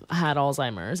with, had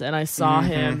Alzheimer's, and I saw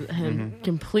him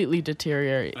completely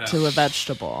deteriorate to a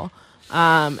vegetable,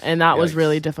 and that was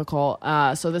really difficult.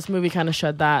 So this movie kind of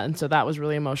shed that, and so that was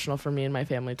really emotional for me and my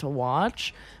family to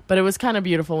watch. But it was kind of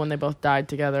beautiful when they both died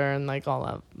together and like all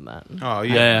of that. Oh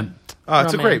yeah. Oh,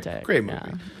 it's romantic, a great movie.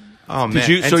 Yeah. Oh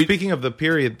man. Speaking of the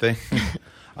period thing,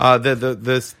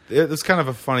 it was kind of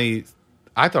a funny.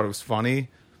 I thought it was funny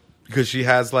because she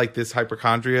has like this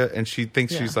hypochondria and she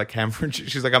thinks she's like hemorrhaging.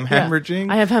 She's like, I'm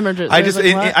hemorrhaging. I have hemorrhages.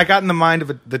 I got in the mind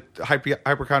of the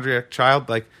hypochondriac child.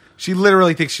 Like she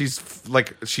literally thinks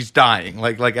she's dying.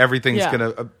 Like everything's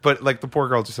gonna. But like the poor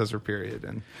girl just has her period.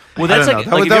 And that's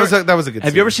that was a good.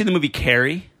 Have you ever seen the movie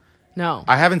Carrie? No,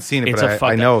 I haven't seen it, but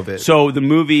I know of it. So the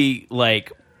movie,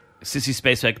 like Sissy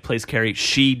Spacek plays Carrie.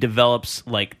 She develops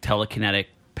like telekinetic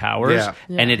powers,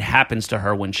 and it happens to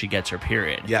her when she gets her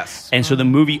period. Yes. And so the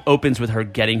movie opens with her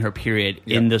getting her period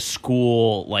in the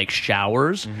school like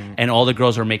showers, and all the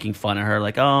girls are making fun of her,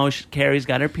 like, "Oh, Carrie's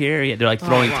got her period." They're like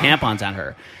throwing tampons at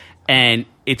her, and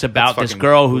it's about this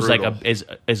girl who's brutal. Like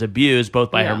is abused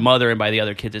both by her mother and by the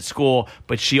other kids at school,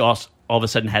 but she also all of a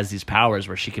sudden has these powers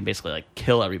where she can basically like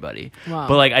kill everybody. Wow.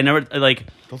 But like I never like.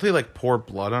 Don't they like pour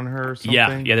blood on her or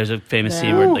something? Yeah. There's a famous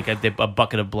scene where like a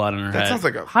bucket of blood on her head. That sounds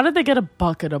like How did they get a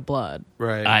bucket of blood?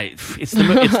 Right. It's the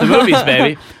movies,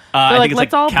 baby. I like, think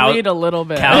let's all bleed a little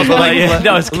bit. Cow's blood.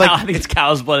 No, it's I think it's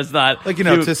cow's blood. It's not like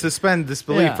to suspend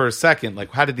disbelief for a second.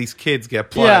 Like, how did these kids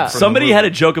get blood? Yeah. Somebody had a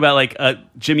joke about like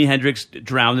Jimi Hendrix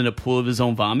drowned in a pool of his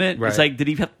own vomit. Right. It's like, did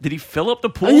he fill up the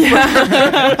pool?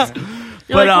 Yeah.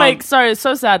 You're like, wait, sorry, it's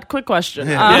so sad. Quick question.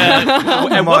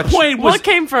 At what point what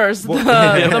came first,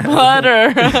 the blood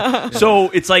or? So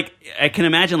it's like I can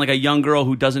imagine like a young girl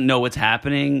who doesn't know what's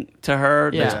happening to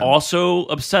her that's also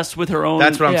obsessed with her own.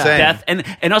 That's what I'm saying. Death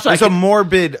and also it's a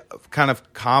morbid kind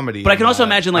of comedy. But I can also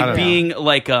imagine like being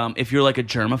like if you're like a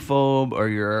germaphobe or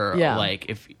you're like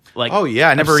if. Like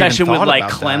I never obsession even thought with like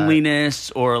about cleanliness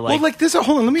that. or like like this.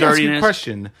 Hold on, let me ask you a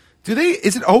question.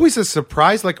 Is it always a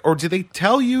surprise? Like, or do they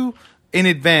tell you in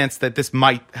advance that this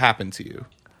might happen to you?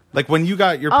 Like when you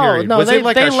got your Oh period, no, was they it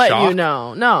like they a let shock? you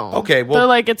know. No, Okay, well- they're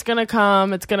like it's gonna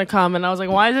come, and I was like,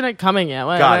 why isn't it coming yet?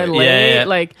 Why Got am I it. late? Yeah.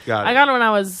 Like Got it. I got it when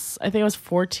I was, I think I was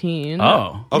 14.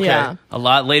 Oh, Okay. Yeah. a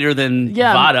lot later than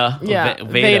Yeah, Vada. yeah, Veda.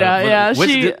 Veda, yeah,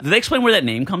 Did they explain where that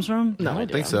name comes from? No, I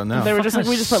don't think so. No, They were just like,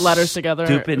 we just put letters together.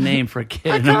 Stupid name for a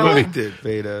kid. I in a kind of movie. liked it,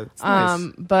 Veda. It's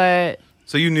nice. But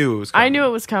So you knew it was coming. I knew it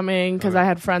was coming because I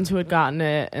had friends who had gotten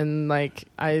it, and like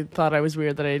I thought I was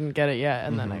weird that I didn't get it yet,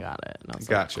 and then I got it. And I was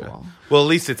Gotcha. Like, cool. Well, at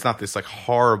least it's not this like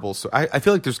horrible. So I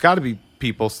feel like there's got to be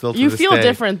people still. To You this feel day.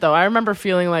 different though. I remember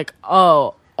feeling like,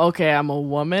 oh, okay, I'm a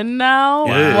woman now.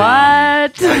 Yeah.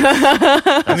 What?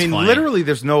 I mean, funny. literally,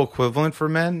 there's no equivalent for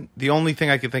men. The only thing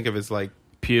I could think of is like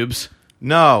Pubes.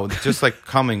 no, just like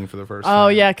coming for the first time. Oh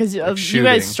yeah, because Like you shooting.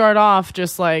 guys start off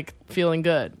just like feeling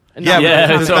good. And Yeah, not but Yeah,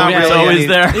 there's it's not always, really it's always any-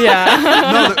 there.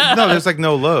 yeah, no, there's like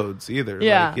no loads either.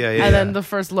 yeah, Like, yeah. And then the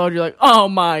first load, you're like, oh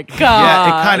my god.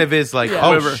 yeah, it kind of is like, Yeah. oh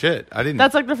Whatever. shit, I didn't.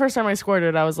 That's like the first time I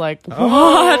squirted. I was like, what?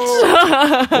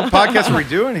 what podcast are we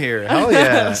doing here? Hell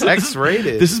yeah,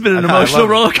 X-rated. This has been an I emotional love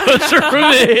it. roller coaster for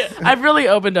me. I've really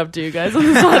opened up to you guys on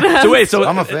this podcast. So wait, so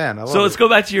I'm a fan. I love So let's it. go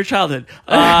back to your childhood.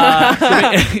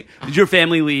 Did your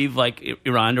family leave like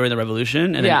Iran during the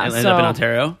revolution and Yeah, then end up in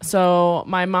Ontario? So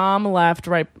my mom left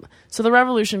right. So the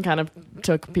revolution kind of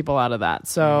took people out of that.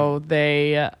 So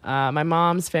they, my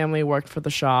mom's family worked for the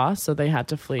Shah, so they had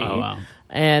to flee. Oh, wow.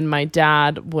 And my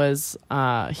dad was,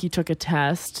 he took a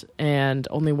test, and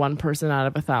only one person out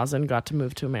of 1,000 got to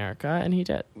move to America, and he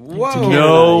did. Whoa.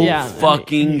 No Yeah, and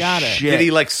fucking he got it. shit. Did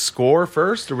he like score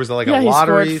first, or was it like Yeah, a he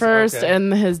lottery? scored first, Okay.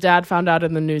 and his dad found out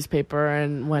in the newspaper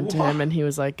and went to him, and he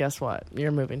was like, "Guess what?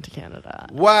 You're moving to Canada."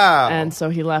 Wow. And so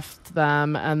he left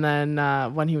them, and then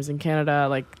when he was in Canada,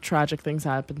 like tragic things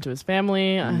happened to his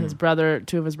family. His brother,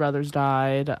 two of his brothers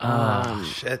died.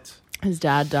 shit. His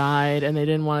dad died, and they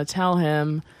didn't want to tell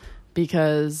him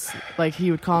because like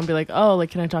he would call and be like, "Oh, like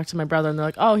can I talk to my brother?" And they're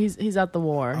like, "Oh, he's at the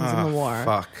war. He's in the war."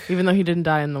 Fuck. Even though he didn't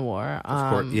die in the war.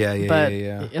 Of course. Yeah. But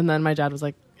Yeah. and then my dad was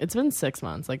like, "It's been 6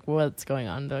 months. Like, what's going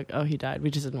on?" They're like, "Oh, he died. We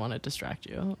just didn't want to distract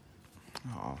you."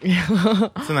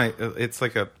 It's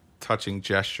like a touching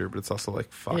gesture, but it's also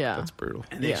like, fuck, Yeah. that's brutal.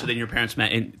 And then, Yeah. So then your parents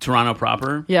met in Toronto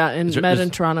proper? Yeah, and Is there- met is-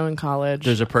 in Toronto in college.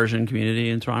 There's a Persian community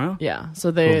in Toronto? Yeah,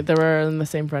 so they were in the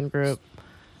same friend group.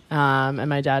 And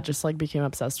my dad just like became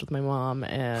obsessed with my mom,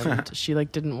 and she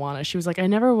like didn't want it. She was like, "I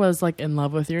never was like in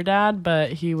love with your dad, but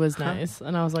he was nice."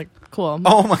 And I was like, "Cool."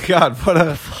 Oh my god, what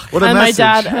a and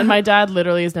message. my dad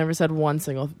literally has never said one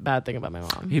single bad thing about my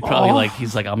mom. He probably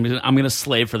he's like, I'm gonna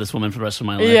slave for this woman for the rest of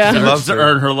my life. Yeah. Just He loves to her.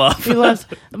 earn her love. He loves.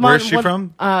 Where's she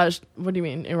from? What do you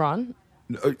mean, Iran?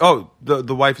 Oh,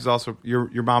 the wife is also your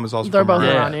mom is also. They're from both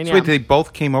Iran. Iranian. So Yeah. wait, they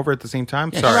both came over at the same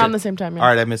time. Sorry. Around the same time. Yeah. All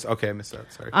right, I missed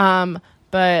that. Sorry.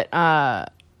 But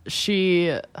she,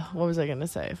 what was I gonna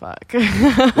say? Fuck.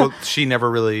 Well, she never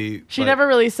really. She never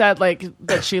really said like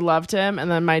that she loved him.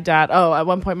 And then my dad, at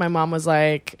one point my mom was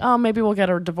like, "Oh, maybe we'll get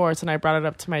a divorce." And I brought it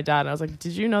up to my dad, and I was like,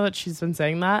 "Did you know that she's been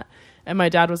saying that?" And my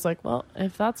dad was like, "Well,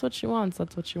 if that's what she wants,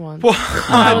 that's what she wants." And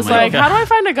I was my like, God. "How do I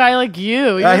find a guy like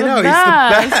you? You're I the know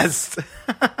best. he's the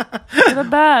best. You're the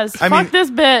best. I Fuck mean- this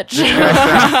bitch."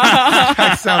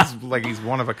 That sounds like he's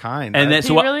one of a kind. And then, He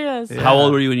so what, really is. how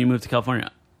old were you when you moved to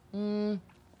California?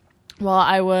 Well,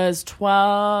 I was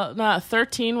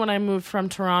 13 when I moved from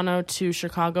Toronto to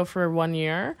Chicago for 1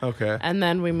 year. Okay. And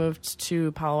then we moved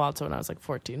to Palo Alto when I was like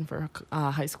 14 for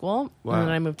high school. Wow. And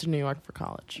then I moved to New York for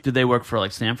college. Did they work for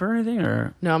like Stanford or anything?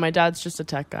 Or No, my dad's just a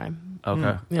tech guy.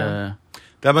 okay, Yeah.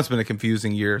 That must have been a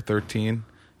confusing year, 13.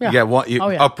 Yeah. You get one, you Oh,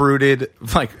 yeah. uprooted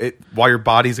while your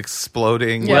body's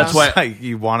exploding. Yeah. That's why- It's like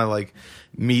you want to like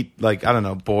meet like I don't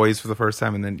know boys for the first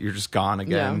time, and then you're just gone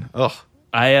again. Ugh.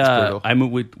 brutal.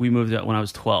 We moved out when I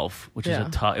was 12, which is Yeah. a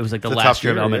tough. It was like the It's a last tough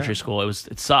year of year, elementary yeah. school.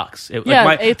 It sucks. It, Yeah,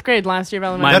 like 8th grade, last year of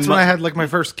elementary. That's when mo- I had like my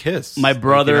first kiss. my Like, you know,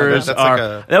 brothers that's are.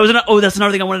 like a, That's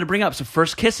another thing I wanted to bring up. So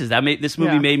first kisses. This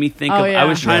movie Yeah. made me think Oh, of. yeah. I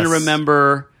was trying to Yes.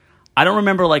 remember. I don't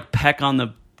remember like peck on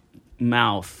the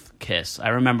mouth kiss. I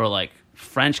remember like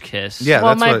French kiss. yeah.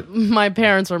 well, that's my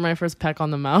parents were my first peck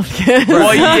on the mouth kiss.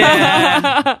 Well,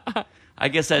 yeah. I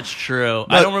guess that's true.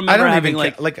 I don't remember having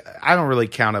even I don't really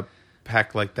count a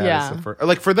peck like that. Yeah. As the first,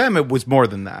 like for them, it was more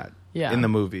than that. Yeah. In the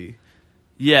movie,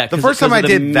 yeah. the 'cause- first time 'cause I of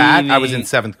the did that, I was in meaning-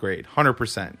 7th grade,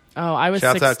 100%. Oh, I was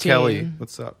Shouts 16. out Kelly.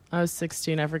 What's up? I was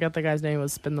 16. I forgot the guy's name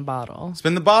was Spin the Bottle.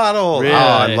 Spin the Bottle. Really? Oh,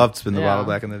 I loved Spin the Yeah. Bottle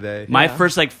back in the day. My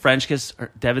first like French kiss,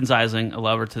 Devin Zeising, I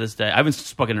love her to this day. I haven't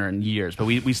spoken to her in years, but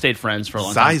we stayed friends for a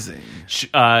long time.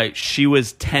 Zeising. She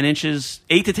was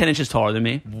 8 to 10 inches taller than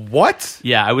me. What?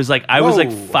 Yeah, I was like Whoa.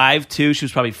 5'2". She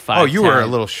was probably 5'10". Oh, you were a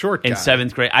little short guy. in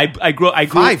 7th grade. I grew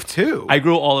 5'2". I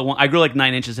grew all at once. I grew like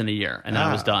 9 inches in a year, and then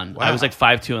I was done. wow. I was like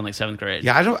 5'2" in like 7th grade.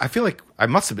 Yeah, I feel like I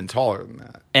must have been taller than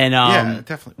that. And Yeah,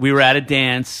 definitely. we were at a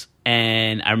dance,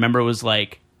 and I remember it was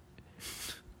like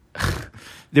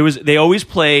they always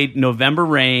played November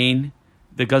Rain,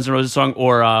 the Guns N' Roses song,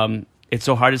 or It's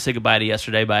So Hard to Say Goodbye to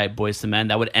Yesterday by Boyz II Men.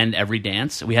 That would end every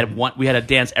dance. We had a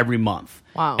dance every month.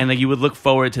 Wow. And like you would look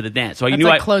forward to the dance. So you That's knew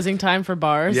like closing time for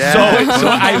bars. Yeah. So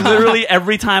I literally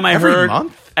every time I Every heard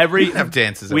month? We didn't have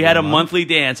dances We every had a month. monthly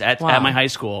dance at Wow. my high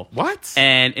school. What?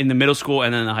 And in the middle school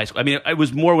and then in the high school. I mean, it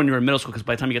was more when you were in middle school because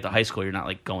by the time you get to high school, you're not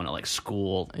like going to like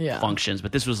school Yeah. functions.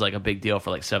 But this was like a big deal for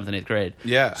like 7th and 8th grade.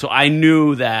 Yeah. So I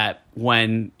knew that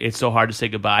when It's So Hard to Say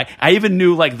Goodbye, I even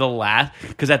knew like the last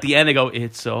because at the end they go,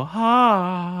 "It's so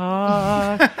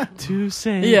hard to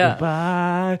say Yeah.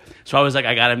 goodbye." So I was like,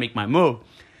 I got to make my move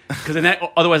because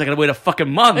otherwise I got to wait a fucking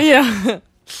month. Yeah.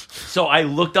 So I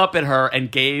looked up at her and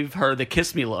gave her the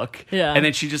kiss me look. Yeah. And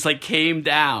then she just like came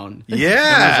down. Yeah.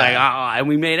 And was like, and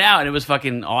we made out and it was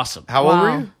fucking awesome. How old were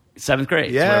Wow. you? 7th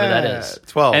grade. Yeah, Whatever that is.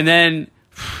 12. And then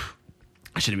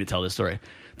I shouldn't even tell this story.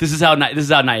 This is how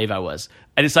naive I was.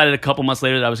 I decided a couple months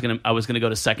later that I was gonna go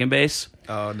to second base.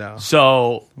 Oh, no.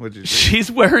 So What'd you do?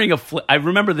 she's wearing I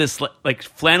remember this like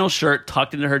flannel shirt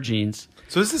tucked into her jeans.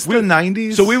 So is this the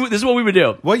 90s? So this is what we would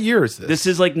do. What year is this? This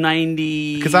is like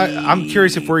 90. Because I'm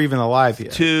curious if we're even alive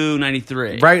yet.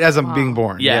 93. Right as I'm being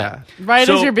born. Yeah. Right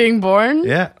So- as you're being born?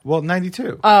 Yeah. Well,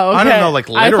 92. Oh, okay. I don't know, like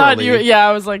literally. I thought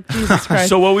I was like, Jesus Christ.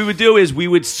 So what we would do is we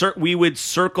would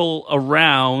circle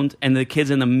around, and the kids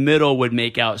in the middle would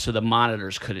make out, so the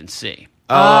monitors couldn't see.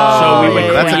 Oh, So we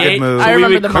would that's a create- good move. I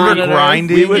remember the Remember monitor.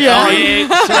 grinding? We would Yeah. create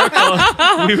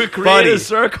circle. We would create Buddy, a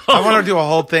circle. I want to do a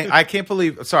whole thing. I can't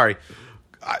believe. Sorry.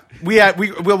 We'll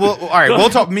all right.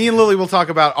 We'll talk. Me and Lily will talk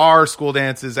about our school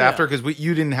dances after because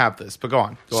you didn't have this. But go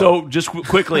on. Go So on. just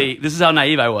quickly, this is how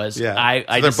naive I was. Yeah. I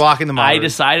So they're blocking the I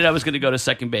monitors. decided I was going to go to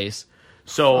second base.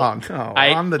 So Oh, no.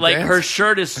 I On the like dance? her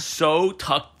shirt is so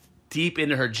tucked deep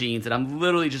into her jeans, and I'm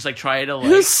literally just like trying to like.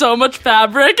 There's so much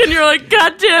fabric, and you're like,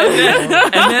 God damn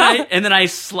it. and then I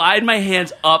slide my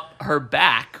hands up her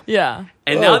back. Yeah.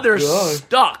 And now they're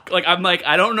stuck. Like I'm like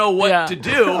I don't know what Yeah. to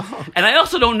do, and I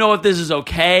also don't know if this is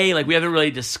okay. Like we haven't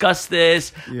really discussed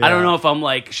this. I don't know if I'm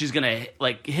like she's gonna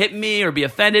like hit me or be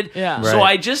offended. Yeah. So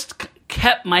Right. I just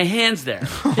kept my hands there.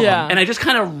 Yeah. And I just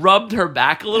kind of rubbed her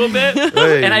back a little bit,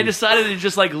 Hey. and I decided to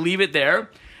just like leave it there.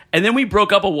 And then we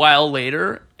broke up a while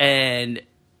later, and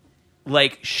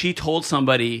like she told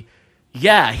somebody.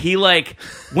 Yeah, he like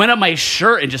went up my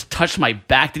shirt and just touched my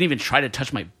back, didn't even try to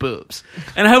touch my boobs.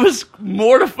 And I was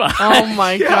mortified. Oh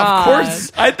my yeah, God. of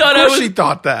course. I thought Of I course was she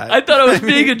thought that. I thought I was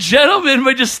being a gentleman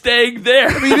by just staying there.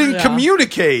 You didn't Yeah.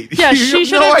 communicate. Yeah, You she have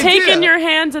should no have idea. taken your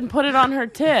hands and put it on her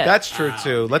tit. That's true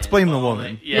too. Let's blame the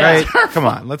woman. Yeah. Right? Come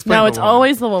on. Let's blame no, the it's woman.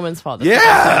 always the woman's fault.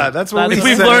 Yeah, that's what That's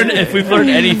we If said. we've learned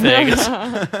anything,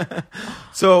 it's-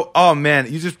 So, oh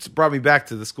man, you just brought me back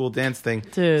to the school dance thing.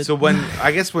 Dude. So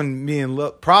I guess when me and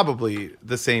probably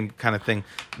the same kind of thing,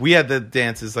 we had the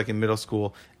dances like in middle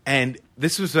school, and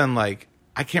this was when like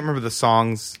I can't remember the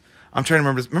songs. I'm trying to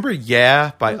remember. Remember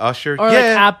 "Yeah" by Usher? Or, like,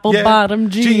 yeah, apple bottom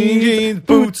jeans,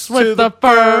 boots with the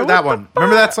fur. That one.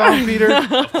 Remember that song, Peter?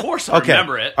 of course I Okay.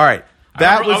 remember it. All right.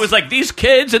 I was like these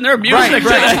kids and their music. Right,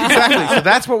 today. exactly. So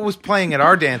that's what was playing at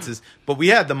our dances. But we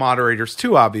had the moderators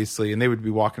too, obviously, and they would be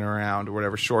walking around or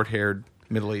whatever, short-haired,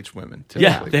 middle-aged women,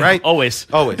 Yeah, typically, they- right? always.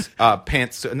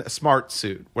 Pants, a smart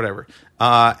suit, whatever.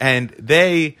 And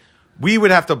we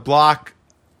would have to block.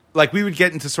 Like we would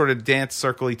get into sort of dance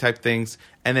circle-y type things,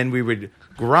 and then we would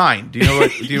grind. Do you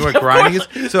know what grinding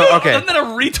is? So okay, I'm not a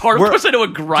retard. Of We're- course I know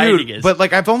what grinding dude, is. but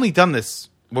like I've only done this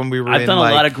when we were. I've in, done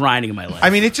like, a lot of grinding in my life. I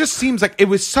mean, it just seems like it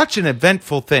was such an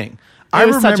eventful thing. It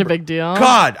was such a big deal.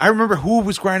 God, I remember who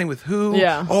was grinding with who.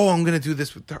 Yeah. Oh, I'm gonna do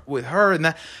this with her and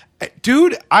that.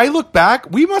 Dude, I look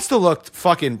back. We must have looked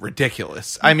fucking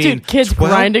ridiculous. I mean, Dude, kids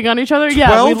grinding on each other?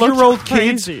 Yeah, we looked 12-year-old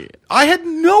kids. crazy. I had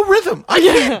no rhythm. I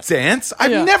can't dance.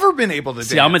 I've Yeah. never been able to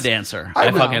See, dance. I'm a dancer.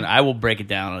 I will break it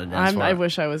down on a dance floor. I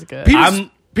wish I was good.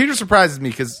 Peter surprises me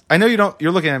because I know you don't.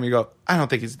 You're looking at me. You go, I don't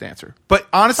think he's a dancer. But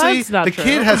honestly, That's not the true.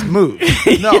 kid has moves.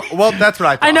 No, well, that's what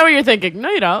I thought. I know what you're thinking. No,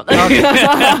 you don't. You're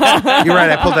right.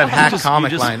 I pulled that hack just-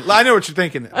 comic you just- line. I know what you're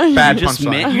thinking. Bad You just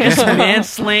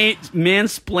punchline.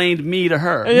 mansplained me to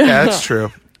her. Yeah, that's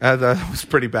true. That was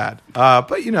pretty bad.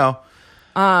 But you know,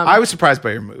 I was surprised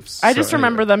by your moves. I just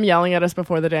remember them yelling at us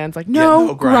before the dance, like,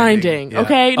 no grinding. Yeah.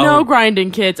 Okay, no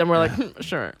grinding, kids. And we're like,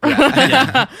 sure.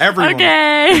 Everyone.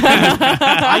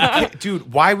 Okay.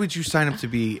 Dude, why would you sign up to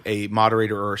be a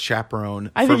moderator or a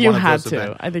chaperone? I think you had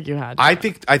to. I think you had to. I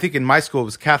think in my school, it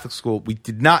was Catholic school. We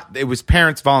did not. It was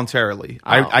parents voluntarily.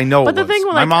 I know. But it the thing,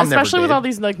 was. like, My mom especially never with did. all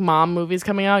these like mom movies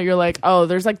coming out, you're like, oh,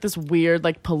 there's like this weird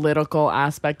like political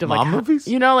aspect of like Mom movies?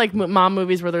 You know, like mom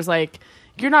movies where there's like,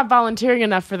 you're not volunteering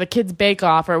enough for the kids' bake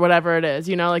off or whatever it is.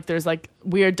 You know, like there's like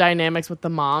weird dynamics with the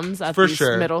moms at these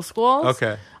middle schools.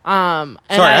 Okay. And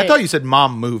Sorry, I thought you said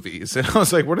mom movies, and I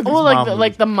was like, "What are these?" Well, mom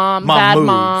like the mom bad moves.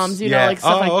 moms, you know, like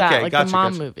stuff like that, like gotcha, the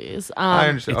mom gotcha. movies. I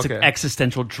understand. It's Okay. an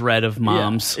existential dread of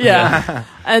moms. Yeah.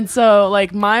 And so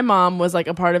like my mom was like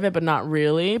a part of it, but not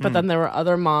really. But then there were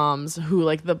other moms who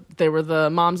like they were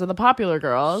the moms of the popular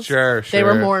girls. Sure. They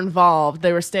were more involved.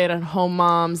 They were stay-at-home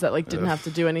moms that like didn't have to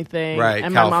do anything. Right,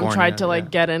 And my mom California, tried to like yeah.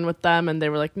 get in with them, and they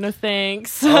were like, no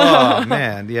thanks. Oh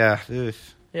man, yeah. Ugh.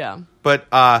 Yeah. But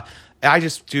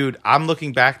dude, I'm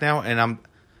looking back now, and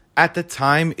at the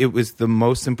time it was the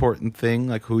most important thing,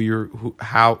 like who you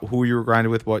were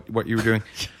grinding with, what you were doing,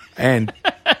 and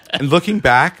looking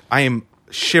back, I am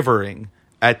shivering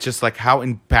at just like how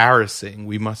embarrassing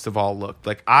we must have all looked.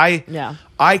 Like I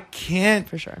can't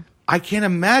For sure. I can't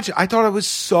imagine. I thought I was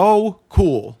so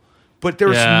cool, but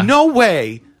there's Yeah. no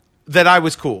way that I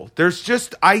was cool. There's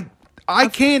just I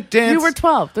can't dance. You were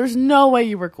 12. There's no way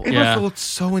you were cool. It Yeah. must have looked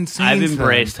so insane. I've to them.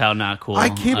 embraced how not cool. I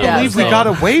can't I believe was. we got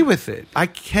away with it. I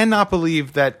cannot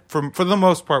believe that for the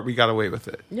most part we got away with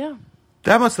it. Yeah.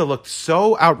 That must have looked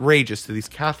so outrageous to these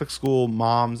Catholic school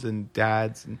moms and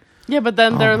dads. And Yeah, but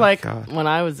then they're my like, God. when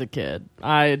I was a kid,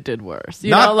 I did worse. You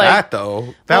not know, like, that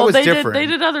though. That well, was they different. They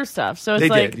did other stuff. So it's They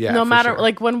like, did, yeah, no for matter, sure.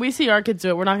 like when we see our kids do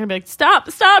it, we're not going to be like, stop,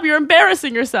 you're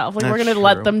embarrassing yourself. Like, we're That's going to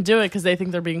let true. them do it because they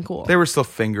think they're being cool. They were still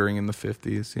fingering in the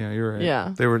 50s. Yeah, you're right.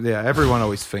 Yeah. They were. Yeah, everyone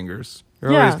always fingers.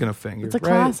 They're Yeah. always gonna finger. It's a right?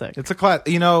 classic. It's a class.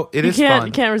 You know, it is you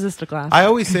fun. can't resist a class. I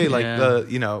always say like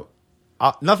Yeah.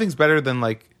 nothing's better than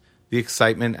like the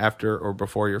excitement after or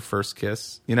before your first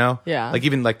kiss. You know, Yeah. Like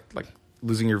even like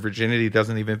losing your virginity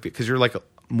doesn't even because you're like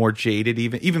more jaded.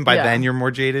 Even by Yeah. then you're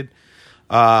more jaded.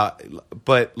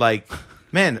 But like.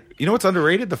 Man, you know what's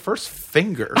underrated? The first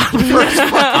finger. The first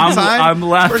fucking time. I'm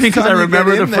laughing First because time I you get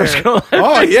remember in the first there. girl.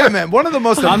 Oh yeah, man! One of the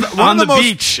most On the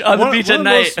beach at one night. of the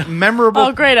most memorable.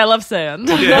 Oh, great. I love sand.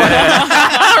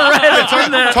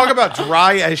 Talk about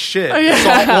dry as shit.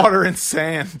 Salt water and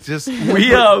sand. Just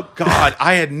God,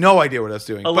 I had no idea what I was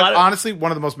doing. But honestly,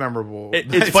 one of the most memorable.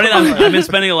 It's funny that I've been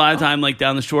spending a lot of time like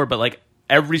down the shore, but like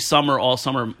every summer, all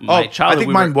summer, my childhood. I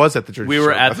think mine was at the Jersey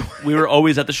Shore, We were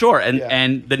always at the shore, and Yeah.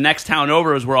 and the next town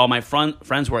over was where all my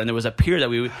friends were, and there was a pier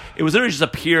that it was literally just a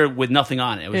pier with nothing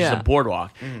on it. It was Yeah. just a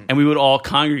boardwalk, and we would all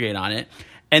congregate on it,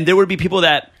 and there would be people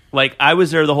that. Like, I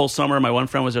was there the whole summer. My one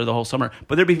friend was there the whole summer.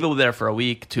 But there'd be people there for a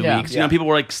week, 2 Yeah. weeks. You know, people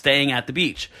were, like, staying at the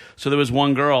beach. So there was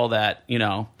one girl that, you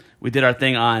know, we did our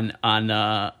thing on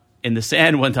in the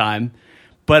sand one time.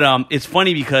 But it's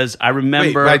funny because I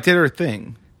remember... Wait, I did her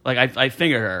thing. Like, I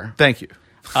fingered her. Thank you.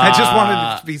 I just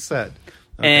wanted it to be said.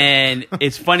 Okay. And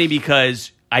it's funny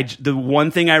because the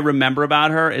one thing I remember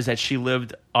about her is that she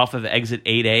lived off of exit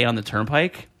 8A on the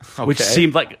Turnpike, which Okay.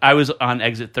 seemed like I was on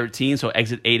exit 13, so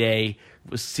exit 8A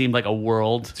seemed like a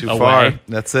world Too away. far.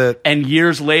 That's it. And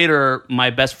years later, my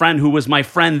best friend, who was my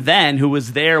friend then, who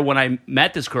was there when I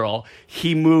met this girl,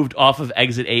 he moved off of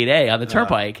exit 8A on the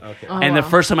Turnpike. Okay. And the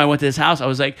first time I went to his house, I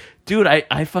was like, dude,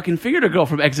 I fucking figured a girl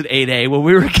from exit 8A when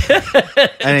we were kids.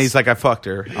 And he's like, I fucked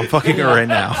her. I'm fucking her right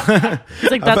now.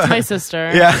 It's like, that's my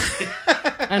sister. Yeah.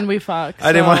 And we fuck.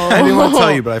 I didn't want to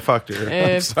tell you, but I fucked her. I'm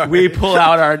If- sorry. we pull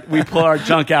our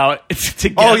junk out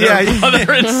together, Oh, yeah.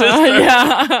 brother and sister.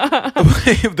 yeah.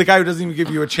 The guy who doesn't even give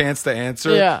you a chance to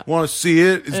answer. Yeah. Want to see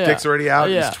it? His Yeah. dick's already out.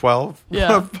 Yeah. He's 12. Yeah.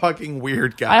 What a fucking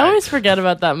weird guy. I always forget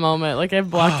about that moment. Like, I've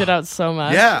blocked it out so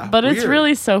much. Yeah, But it's weird.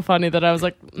 really so funny that I was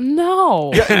like,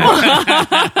 no.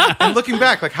 And looking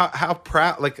back, like how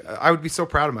proud, like I would be so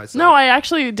proud of myself. No, I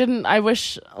actually didn't. I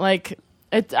wish, like,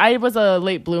 I was a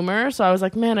late bloomer, so I was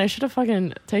like, man, I should have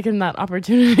fucking taken that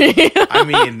opportunity. I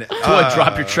mean, What,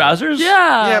 drop your trousers?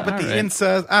 yeah. yeah, but the right.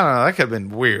 incest, I don't know, that could have been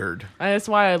weird. That's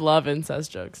why I love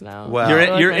incest jokes now. Well, Your,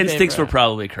 They're like your my instincts were favorite.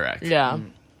 probably correct. Yeah.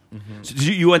 So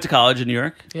you went to college in New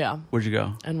York? Yeah. Where'd you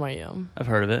go? NYU. I've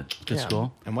heard of it. Good Yeah.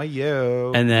 school.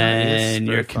 NYU. And Nice, then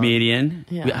very you're a fun. comedian.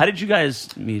 Yeah. How did you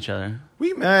guys meet each other?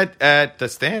 We met at the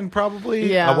Stand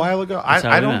probably Yeah. a while ago. That's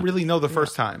how I we don't met. really know the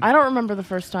first time. I don't remember the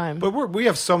first time. But we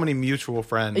have so many mutual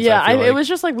friends. Yeah, I feel it like. was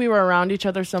just like we were around each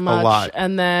other so much, lot.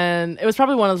 and then it was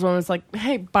probably one of those moments like,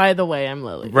 "Hey, by the way, I'm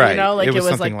Lily." Right. You know, like It it was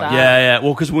was, something like like that. Yeah, yeah.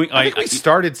 Well, because I think we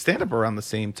started stand up around the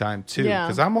same time too. Yeah.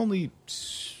 Because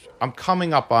I'm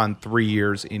coming up on 3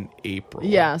 years in April.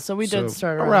 Yeah, so we did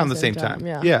start around the same time.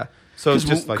 Yeah. Yeah. So it's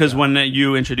just like because that. when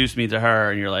you introduced me to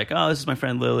her and you're like, oh, this is my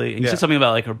friend Lily, and you Yeah. said something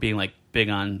about like her being like big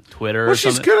on Twitter. Well, or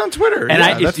she's something. good on Twitter. And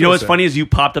yeah, you know what's funny is you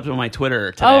popped up on my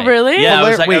Twitter today. Oh, really? Yeah, Oh, I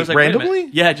was like, wait, wait a minute. randomly?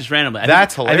 Yeah, just randomly.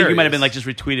 That's I think you might have hilarious. been like just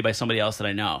retweeted by somebody else that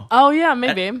I know. Oh yeah,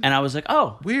 maybe. And I was like,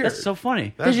 oh, Weird. That's so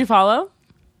funny. Did you follow?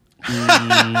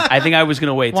 I think I was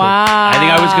gonna wait. Till, Wow. I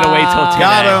think I was gonna wait till today.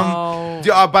 Got Oh.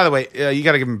 him. By the way, you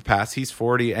got to give him a pass. He's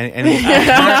 40, and he, And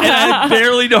I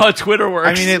barely know how Twitter works.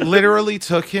 I mean, it literally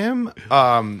took him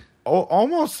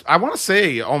almost. I want to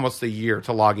say almost a year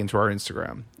to log into our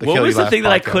Instagram. What Kill was You the Last thing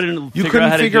that I podcast. couldn't You figure couldn't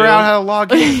out how to figure do? out how to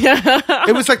log in.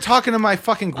 It was like talking to my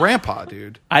fucking grandpa,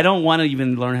 dude. I don't want to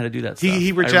even learn how to do that stuff.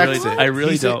 He rejects it. I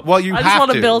really He said- don't. Well, you I have just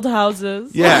want to to build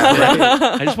houses. Yeah.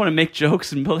 right. I just want to make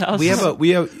jokes and build houses. We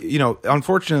have you know,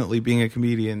 unfortunately, being a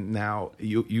comedian now,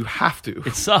 you have to.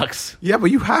 It sucks. Yeah, but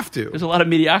you have to. There's a lot of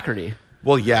mediocrity.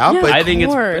 Well, yeah, Yeah. but I think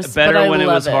course, it's better but I when it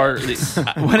love was it. hard.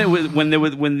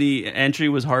 When the entry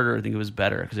was harder, I think it was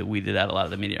better because it weeded out a lot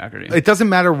of the mediocrity. it doesn't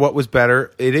matter what was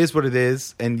better. It is what it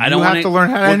is, and I you don't have wanna- to learn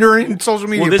how to well- enter in social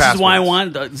media. Well, this is why I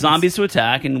passwords. want zombies to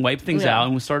attack and wipe things Yeah. out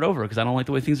and we'll start over because I don't like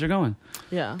the way things are going.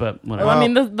 Yeah. But whatever. Well, I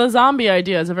mean, the zombie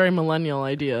idea is a very millennial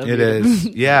idea. It is.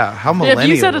 Yeah, how Yeah, millennial. if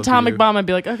you said of atomic you. bomb, I'd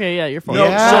be like, okay, yeah, you're full.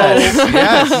 Yes,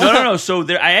 yes. no. So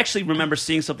there, I actually remember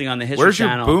seeing something on the History Where's your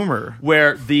Channel boomer?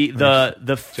 where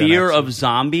the fear X. of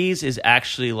zombies is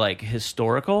actually like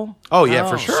historical. Oh yeah,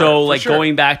 for sure. So, for like sure.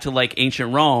 going back to like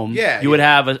ancient Rome, Yeah, you would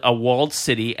yeah. have a walled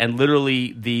city, and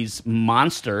literally these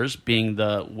monsters, being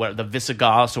the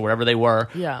Visigoths or whatever they were,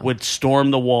 Yeah. would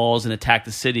storm the walls and attack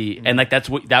the city, and like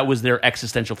that was their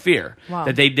existential fear. Wow.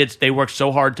 That they worked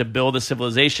so hard to build a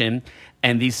civilization,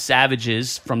 and these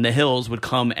savages from the hills would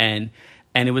come and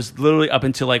it was literally up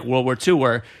until like World War II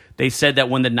where. They said that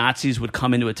when the Nazis would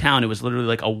come into a town, it was literally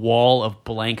like a wall of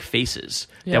blank faces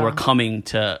Yeah. that were coming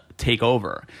to take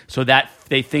over. So that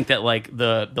they think that like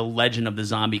the legend of the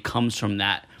zombie comes from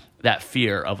that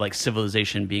fear of like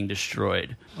civilization being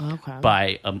destroyed Okay.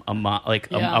 by a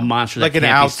Yeah. monster that like an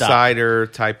can't be stopped. outsider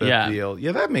type of Yeah. deal.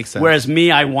 Yeah, that makes sense. Whereas me,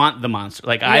 I want the monster.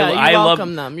 Like Yeah, I you love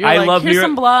welcome them. You're I like, love here's New York.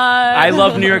 some blood. I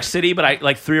love New York City, but I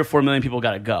like 3 or 4 million people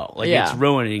got to go. Like Yeah. it's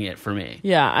ruining it for me.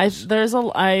 Yeah, I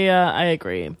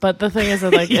agree, but the thing is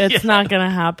that like it's not gonna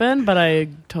happen. But I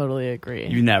totally agree.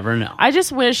 You never know. I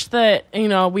just wish that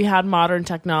we had modern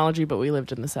technology, but we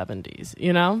lived in the 70s.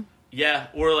 You know? Yeah,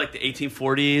 or like the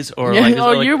 1840s, or Yeah. like,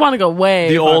 Oh, like you want to go way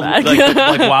the far old back.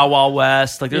 like Wild Wild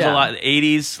West. Like there's Yeah. a lot.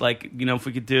 80s, like if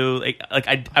we could do like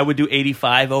I would do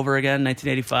 85 over again.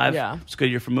 1985. Yeah. It's a good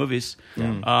year for movies.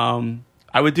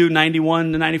 I would do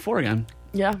 91 to 94 again.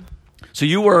 Yeah. So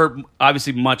you were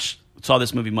obviously saw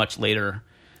this movie much later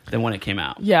than when it came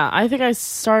out. Yeah, I think I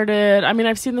started. I mean,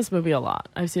 I've seen this movie a lot.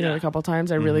 I've seen Yeah. it a couple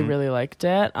times. I really, really liked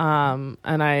it. And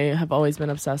I have always been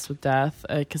obsessed with death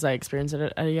because I experienced it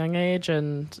at a young age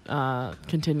and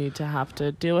continued to have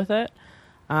to deal with it.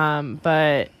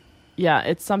 But yeah,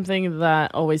 it's something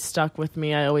that always stuck with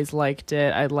me. I always liked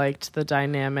it. I liked the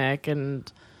dynamic, and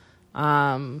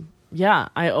yeah,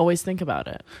 I always think about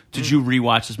it. Did you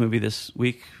rewatch this movie this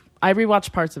week? I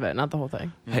rewatched parts of it, not the whole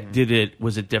thing.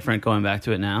 Was it different going back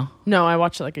to it now? No, I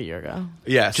watched it like a year ago.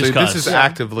 yeah, so Just this 'cause. is Yeah.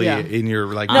 actively Yeah. in your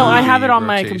like. No, I movie have it on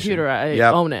my rotation. computer. I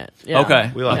Yep. own it. Yeah. Okay,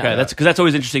 We like okay. that. That's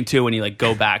always interesting too when you like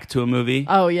go back to a movie.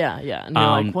 Oh yeah, yeah. And you're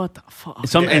Um, like, what the fuck?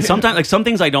 And sometimes like some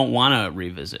things I don't want to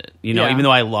revisit. Yeah. Even though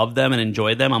I love them and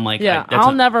enjoyed them, I'm like, Yeah, that's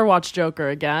I'll never watch Joker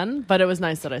again, but it was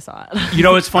nice that I saw it. You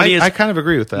know what's funny is I kind of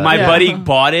agree with that. my Yeah. buddy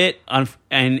bought it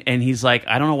and he's like,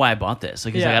 I don't know why I bought this.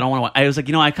 Like he's Yeah. like, I don't want to. I was like,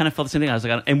 I kind of felt the same thing. I was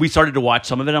like, and we started to watch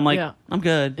some of it. I'm like, Yeah. I'm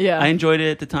good. Yeah. I enjoyed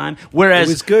it at the time. Whereas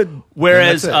It was good.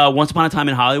 Whereas And that's it. Once Upon a Time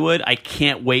in Hollywood, I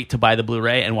can't wait to buy the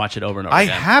Blu-ray and watch it over and over I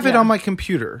again. have it Yeah. on my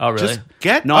computer. Oh really? Just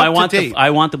get no. up I want to date. I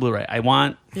want the Blu-ray. I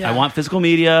want Yeah. physical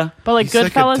media. But like He's like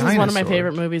a Goodfellas is one of my dinosaur.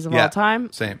 favorite movies of Yeah, all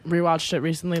time. same. Rewatched it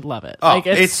recently, love it. Oh, like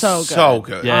it's so good. so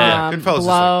good. Yeah. Goodfellas is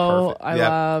Blow, like perfect. I Yeah.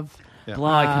 love. Yeah. Blow,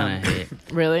 I kind of hate.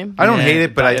 Really, I don't Yeah, hate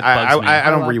it, but it bugs me. I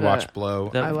don't I love rewatch it.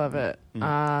 Blow. That- I love it.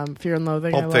 Fear and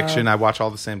Loathing. Pulp I Fiction. love. I watch all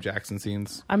the Sam Jackson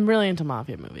scenes. I'm really into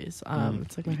mafia movies.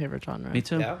 It's like my favorite genre. Me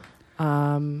too.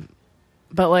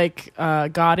 But like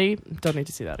Gotti, don't need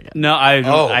to see that again. No, I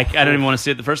don't even want to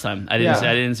see it the first time. I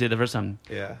didn't see it the first time.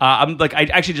 Yeah. I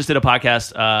actually just did a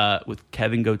podcast with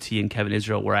Kevin Goatee and Kevin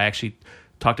Israel where I actually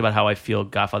talked about how I feel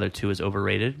Godfather 2 is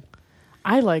overrated.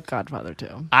 I like Godfather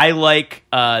 2. I like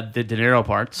the De Niro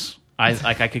parts.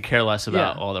 I could care less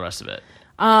about all the rest of it.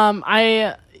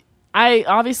 I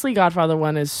obviously Godfather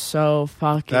 1 is so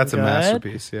fucking That's good. a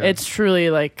masterpiece. Yeah. It's truly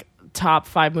like top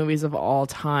 5 movies of all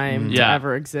time to Yeah.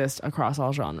 ever exist across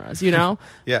all genres, you know?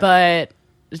 Yeah. But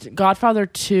Godfather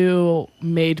 2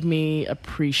 made me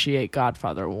appreciate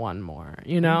Godfather 1 more,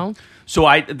 you know? So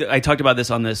I talked about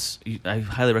this on this. I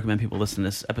highly recommend people listen to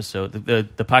this episode.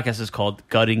 The podcast is called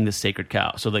 "Gutting the Sacred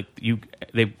Cow." So like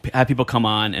they have people come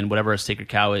on, and whatever a sacred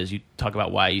cow is, you talk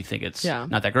about why you think it's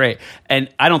not that great. And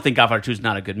I don't think Godfather 2 is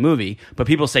not a good movie, but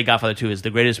people say Godfather 2 is the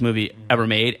greatest movie ever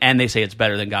made, and they say it's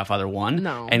better than Godfather 1.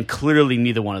 No. And clearly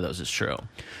neither one of those is true.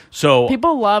 So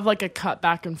People love like a cut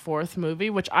back and forth movie,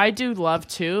 which I do love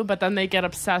too, but then they get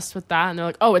obsessed with that and they're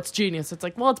like, oh, it's genius. It's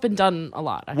like, well, it's been done a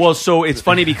lot. Actually. Well, so it's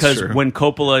funny because Sure. when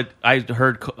Coppola, I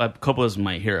heard Coppola's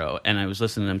my hero, and I was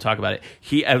listening to him talk about it.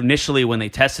 He initially, when they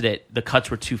tested it, the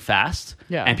cuts were too fast,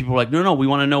 and people were like, "No, we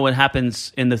want to know what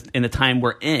happens in the time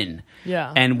we're in."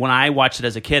 Yeah. And when I watched it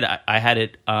as a kid, I had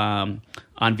it on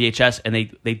VHS, and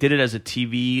they did it as a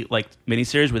TV like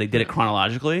miniseries where they did it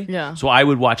chronologically. Yeah. So I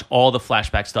would watch all the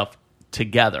flashback stuff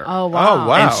together. Oh, wow. Oh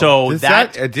wow! And so Does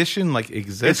that edition like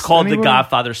exist? It's called anywhere? The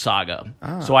Godfather Saga.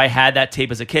 So I had that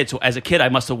tape as a kid. So as a kid, I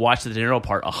must have watched the De Niro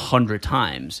part 100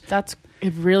 times. That's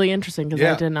really interesting because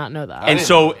Yeah. I did not know that. And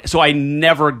so I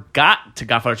never got to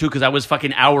Godfather 2 because I was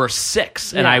fucking hour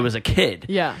 6 and Yeah. I was a kid.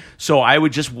 Yeah. So I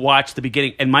would just watch the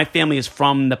beginning. And my family is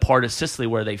from the part of Sicily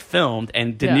where they filmed.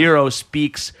 And De Yeah. Niro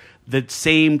speaks the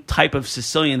same type of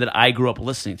Sicilian that I grew up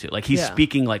listening to. Like he's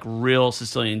speaking like real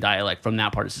Sicilian dialect from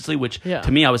that part of Sicily, which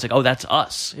to me I was like, oh, that's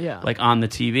us. Yeah. Like on the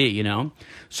TV, you know?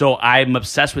 So I'm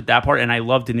obsessed with that part, and I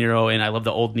love De Niro, and I love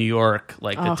the old New York,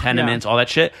 like the tenements, all that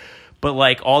shit. But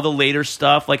like all the later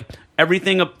stuff, like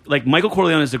everything, like Michael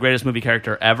Corleone is the greatest movie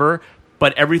character ever,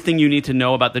 but everything you need to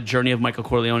know about the journey of Michael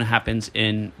Corleone happens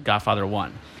in Godfather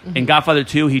 1. In Godfather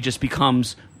 2, he just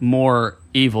becomes more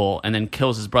evil and then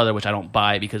kills his brother, which I don't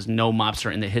buy because no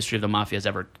mobster in the history of the mafia has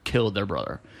ever killed their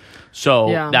brother. So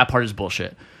that part is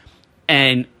bullshit.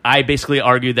 And I basically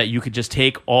argued that you could just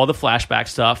take all the flashback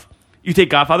stuff. You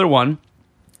take Godfather 1,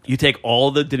 you take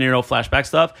all the De Niro flashback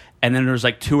stuff, and then there's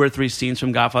like 2 or 3 scenes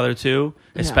from Godfather 2,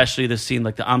 especially the scene,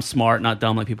 like the I'm smart, not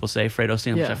dumb, like people say, Fredo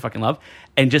scene, which I fucking love,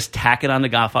 and just tack it on to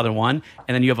Godfather 1,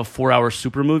 and then you have a 4-hour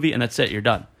super movie, and that's it. You're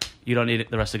done. You don't need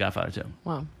the rest of Godfather 2.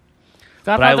 Wow.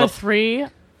 Godfather 3,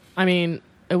 I mean,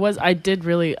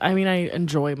 I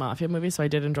enjoy mafia movies, so I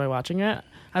did enjoy watching it.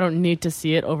 I don't need to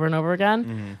see it over and over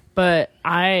again. But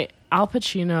Al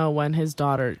Pacino, when his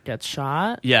daughter gets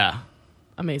shot,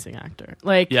 amazing actor.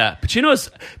 Like,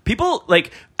 Pacino's people,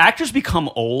 like, actors become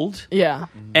old. Yeah.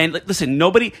 And like, listen,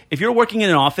 if you're working in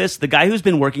an office, the guy who's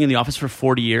been working in the office for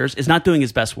 40 years is not doing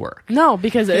his best work. No,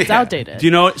 because it's outdated. Do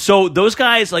you know? So those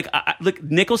guys, like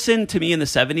Nicholson, to me in the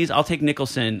 70s, I'll take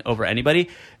Nicholson over anybody.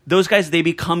 Those guys, they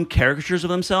become caricatures of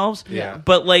themselves. Yeah.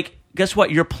 But like, guess what?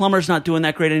 Your plumber's not doing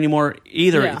that great anymore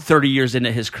either. 30 years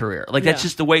into his career, like that's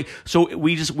just the way. So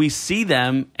we see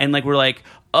them, and like we're like,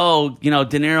 oh, De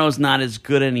Niro's not as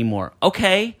good anymore.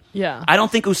 Okay. Yeah. I don't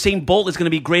think Usain Bolt is going to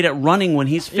be great at running when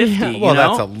he's 50. Yeah. You Well,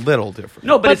 know? that's a little different.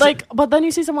 No, but but then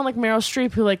you see someone like Meryl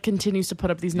Streep who like continues to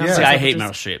put up these numbers. See, I like, hate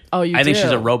just- Meryl Streep. Oh, you I think do?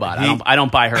 she's a robot. I don't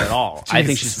buy her at all. I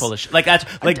think she's full of shit. Like that's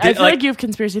like I feel like you have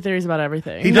conspiracy theories about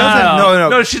everything. He doesn't.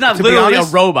 No. She's not To be literally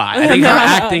honest- a robot. I think her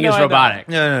acting is I know. robotic.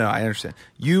 No. I understand.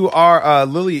 You are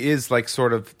Lily is like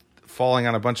sort of falling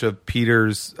on a bunch of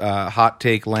Peter's hot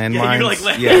take landmines. Yeah, you're like,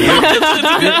 which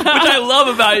I love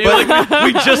about you. Like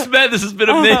we just met. This has been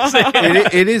amazing.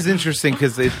 It is interesting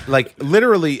because it like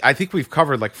literally. I think we've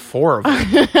covered like 4 of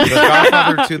them. The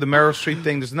Godfather to the Meryl Streep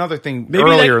thing. There's another thing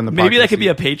earlier in the podcast. Maybe that could be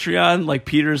a Patreon, like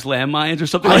Peter's Landmines or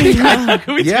something like that.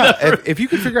 Could we do that for- if you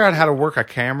could figure out how to work a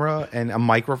camera and a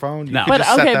microphone, you No. could But just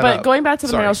set okay, that but up. going back to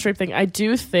the Sorry. Meryl Streep thing, I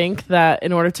do think that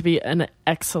in order to be an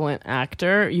excellent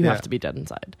actor, you have to be dead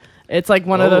inside. It's like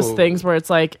one of those Oh. things where it's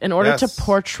like, in order Yes. to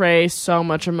portray so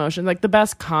much emotion, like the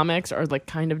best comics are like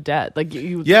kind of dead. Like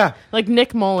Yeah. like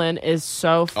Nick Mullen is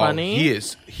so Oh, funny. he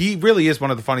is. He really is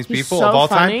one of the funniest He's people so of all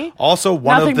funny. time. Also,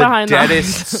 one Nothing of the behind the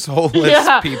deadest, soulless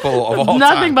Yeah. people of all time.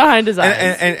 Nothing behind his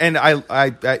eyes. And I,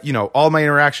 all my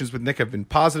interactions with Nick have been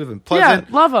positive and pleasant.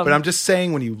 Yeah, love him. But I'm just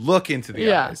saying, when you look into the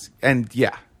Yeah. eyes, and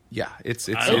Yeah,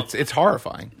 it's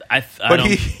horrifying.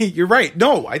 But you're right.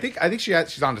 No, I think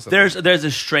she's onto something. There's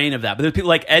a strain of that, but there's people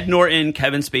like Ed Norton,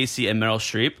 Kevin Spacey, and Meryl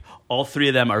Streep. All three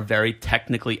of them are very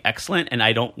technically excellent, and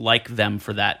I don't like them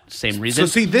for that same reason.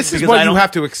 So see, this is what you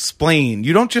have to explain.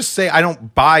 You don't just say I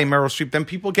don't buy Meryl Streep. Then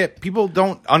people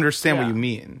don't understand what you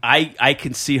mean. I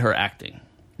can see her acting.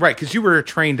 Right, because you were a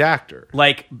trained actor.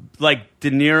 Like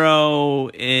De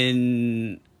Niro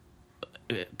in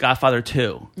Godfather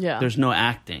 2. Yeah. There's no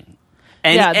acting.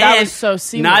 That was so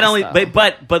seamless. Not only,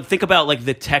 though. but think about like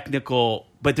the technical.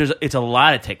 But it's a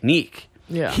lot of technique.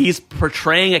 Yeah. He's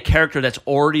portraying a character that's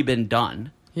already been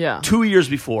done. Yeah. 2 years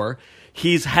before,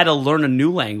 he's had to learn a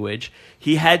new language.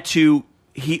 Brando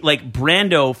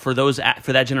for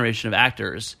that generation of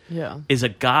actors is a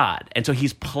god, and so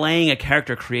he's playing a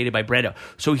character created by Brando.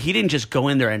 So he didn't just go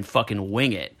in there and fucking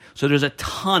wing it. So there's a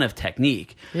ton of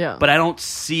technique. Yeah. But I don't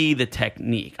see the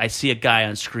technique. I see a guy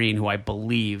on screen who I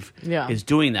believe is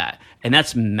doing that, and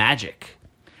that's magic.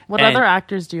 What other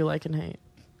actors do you like and hate?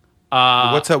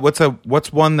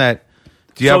 What's one that?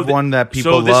 Do you have one that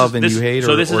people love and you hate?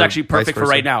 So this is actually perfect for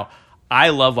right now. I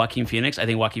love Joaquin Phoenix. I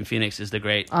think Joaquin Phoenix is the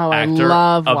great actor I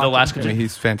love of the Joaquin last. Phoenix. I mean,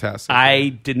 he's fantastic. I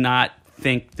did not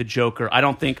think the Joker. I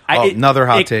don't think. Another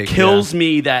hot take. It kills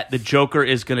me that the Joker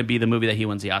is going to be the movie that he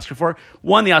wins the Oscar for.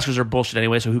 One, the Oscars are bullshit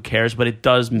anyway, so who cares? But it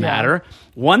does matter.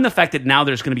 One, the fact that now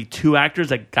there's going to be two actors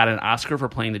that got an Oscar for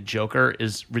playing the Joker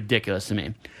is ridiculous to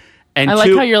me. And I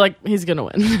like how you're like, he's gonna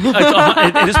win.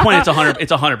 At this point, it's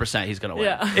 100% he's gonna win.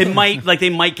 Yeah. It might they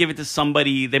might give it to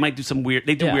somebody. They might do some weird.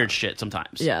 They do weird shit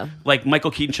sometimes. Yeah. Like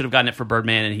Michael Keaton should have gotten it for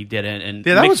Birdman and he didn't. And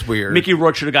that was weird. Mickey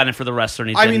Rourke should have gotten it for The Wrestler.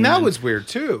 And he didn't. that was weird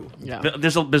too. Yeah.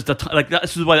 This is why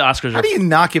the Oscars are. How do you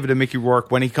not give it to Mickey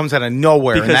Rourke when he comes out of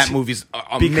nowhere and that movie's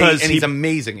amazing and he's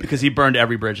amazing? Because he burned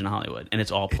every bridge in Hollywood and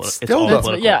it's all still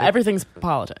political. Yeah, everything's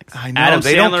politics. I know. Adam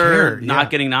they Sandler don't care. not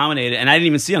getting nominated, and I didn't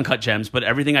even see Uncut Gems, but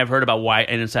everything I've heard about why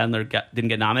Adam Sandler didn't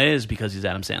get nominated is because he's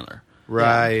Adam Sandler.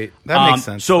 Right. That makes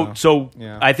sense. So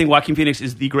I think Joaquin Phoenix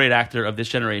is the great actor of this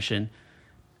generation.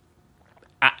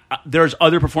 There's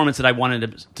other performance that I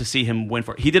wanted to see him win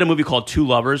for. He did a movie called Two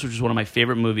Lovers, which is one of my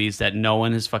favorite movies that no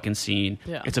one has fucking seen.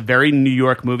 Yeah. It's a very New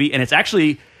York movie, and it's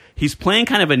actually he's playing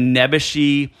kind of a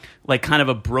nebbishy, like kind of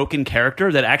a broken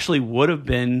character that actually would have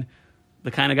been the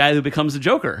kind of guy who becomes the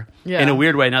Joker in a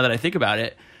weird way. Now that I think about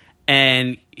it,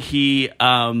 and he,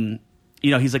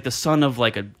 he's like the son of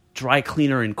like a dry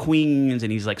cleaner in Queens,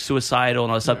 and he's like suicidal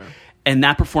and all this stuff. And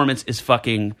that performance is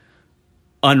fucking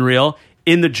unreal.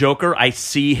 In the Joker, I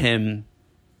see him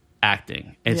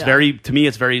acting. It's to me,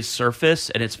 it's very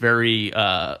surface, and it's very,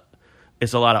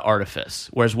 it's a lot of artifice.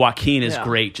 Whereas Joaquin is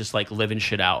great, just like living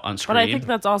shit out on screen. But I think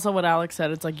that's also what Alex said.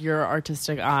 It's like your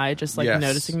artistic eye, just like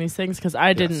noticing these things. Because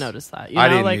I didn't notice that. I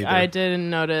didn't like either. I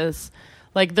didn't notice.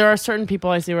 Like there are certain people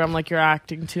I see where I'm like, you're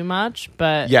acting too much.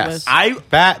 But yes,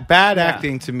 bad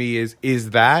acting to me is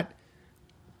that,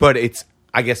 but it's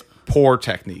I guess poor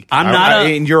technique.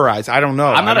 In your eyes. I don't know.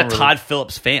 I'm not a Todd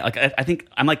Phillips fan. Like I think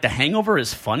I'm like The Hangover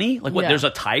is funny. Like what? There's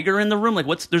a tiger in the room. Like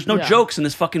there's no jokes in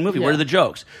this fucking movie. Where are the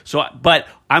jokes? So, but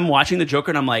I'm watching the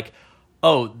Joker and I'm like,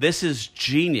 oh, this is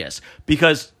genius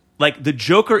because like the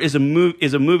Joker is a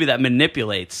movie that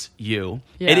manipulates you.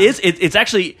 Yeah. It's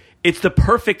actually. It's the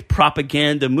perfect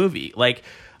propaganda movie. Like,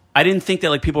 I didn't think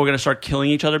that like people were going to start killing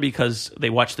each other because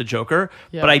they watched the Joker,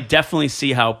 but I definitely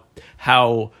see how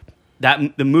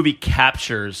that the movie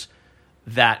captures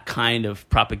that kind of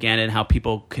propaganda and how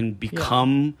people can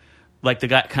become like the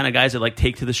kind of guys that like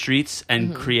take to the streets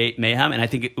and create mayhem. And I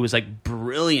think it was like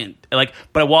brilliant. Like,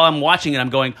 but while I'm watching it,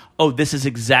 I'm going, "Oh, this is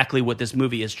exactly what this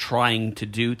movie is trying to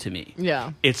do to me."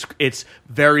 Yeah, it's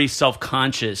very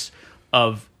self-conscious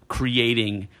of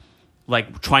creating.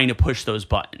 Like trying to push those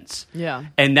buttons, so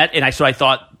I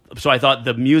thought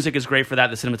the music is great for that.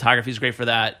 The cinematography is great for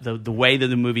that. The way that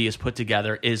the movie is put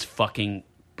together is fucking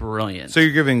brilliant. So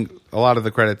you're giving a lot of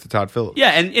the credit to Todd Phillips,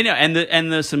 and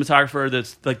the cinematographer,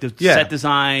 that's like the set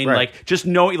design, like just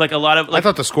knowing like a lot of. Like, I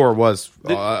thought the score was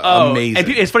amazing. And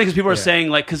it's funny because people are saying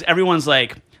like because everyone's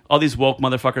like. All these woke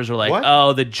motherfuckers are like,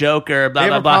 oh, the Joker, blah, they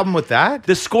blah, have blah. a problem with that?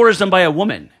 The score is done by a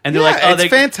woman. And they're like, oh, it's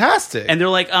fantastic. And they're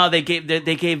like, oh, they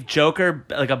gave Joker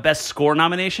like a best score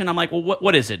nomination. I'm like, well,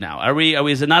 what is it now?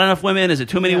 Is it not enough women? Is it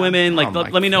too many women? Like,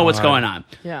 let me know what's going on.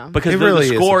 Yeah. Because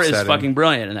the score is fucking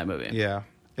brilliant in that movie. Yeah.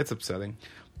 It's upsetting.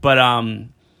 But,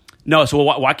 no, so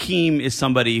Joaquin is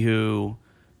somebody who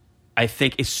I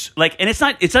think is like, and it's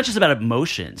not just about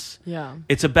emotions. Yeah.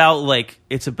 It's about,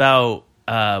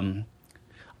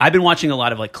 I've been watching a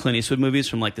lot of like Clint Eastwood movies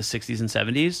from like the 60s and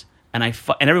 70s, and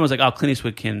everyone's like, "Oh, Clint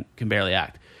Eastwood can barely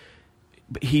act."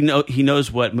 But he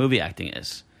knows what movie acting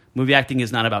is. Movie acting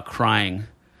is not about crying.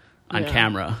 on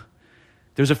camera.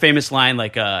 There's a famous line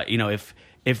like,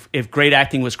 if great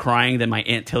acting was crying, then my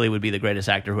Aunt Tilly would be the greatest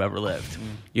actor who ever lived.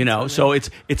 So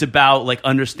it's about like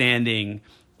understanding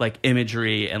like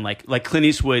imagery and like Clint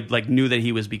Eastwood like knew that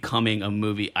he was becoming a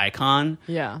movie icon.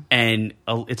 Yeah, and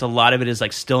it's a lot of it is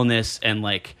like stillness and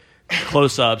like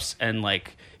close-ups and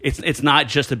like it's not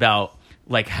just about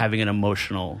like having an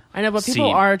emotional. I know, but people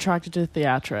scene. are attracted to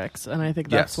theatrics, and I think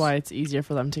that's why it's easier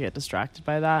for them to get distracted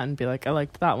by that and be like, I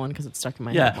liked that one because it's stuck in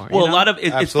my head more. Well, a lot of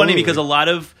it's funny because a lot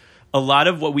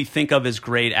of what we think of as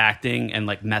great acting and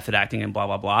like method acting and blah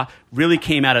blah blah really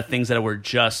came out of things that were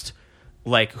just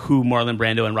like who Marlon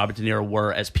Brando and Robert De Niro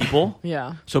were as people.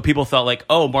 Yeah. So people thought like,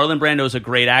 oh, Marlon Brando is a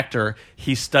great actor.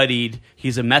 He's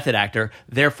a method actor.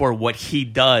 Therefore, what he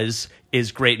does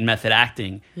is great in method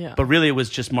acting. Yeah. But really, it was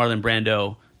just Marlon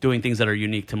Brando doing things that are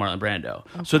unique to Marlon Brando.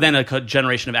 Okay. So then a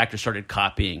generation of actors started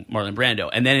copying Marlon Brando.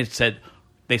 And then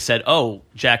they said, oh,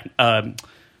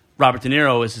 Robert De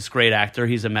Niro is this great actor.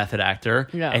 He's a method actor.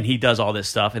 Yeah. And he does all this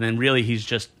stuff. And then really, he's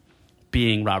just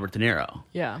being Robert De Niro.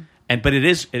 Yeah. But it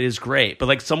is great. But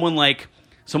like someone like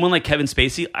Kevin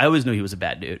Spacey, I always knew he was a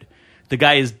bad dude. The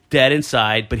guy is dead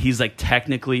inside, but he's like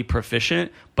technically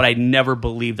proficient. But I never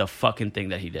believed a fucking thing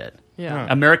that he did. Yeah.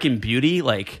 American Beauty,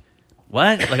 like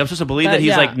what? Like I'm supposed to believe that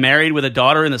he's like married with a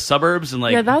daughter in the suburbs and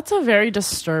like that's a very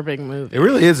disturbing movie. It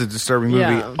really is a disturbing movie,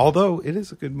 Yeah. although it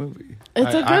is a good movie. It's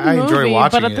a good I movie, enjoy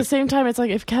watching but at it. the same time, it's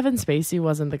like if Kevin Spacey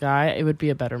wasn't the guy, it would be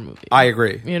a better movie. I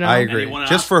agree. You know? I And agree. he won an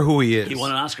Just Oscar. for who he is. He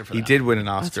won an Oscar for He that. did win an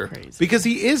Oscar. That's crazy. Because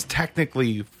he is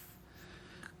technically,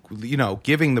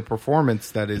 giving the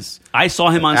performance that is. I saw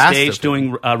him on asked stage of him.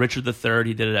 doing Richard III.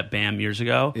 He did it at BAM years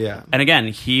ago. Yeah. And again,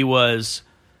 he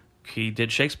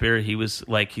did Shakespeare. He was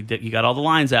like he got all the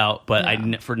lines out, but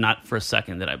not for a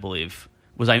second that I believe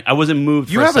I wasn't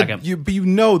moved for a second. But you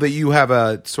know that you have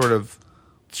a sort of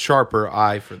sharper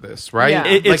eye for this, right?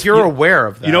 Yeah. You're aware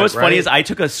of that. You know what's funny right? is I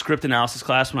took a script analysis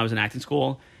class when I was in acting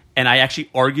school, and I actually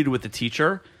argued with the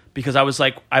teacher because I was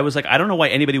like, I don't know why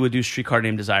anybody would do Streetcar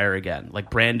Named Desire again. Like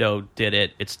Brando did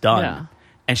it, it's done. Yeah.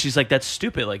 And she's like, that's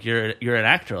stupid. Like you're an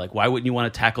actor. Like why wouldn't you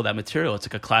want to tackle that material? It's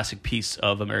like a classic piece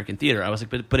of American theater. I was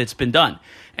like, but it's been done.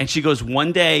 And she goes,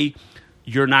 one day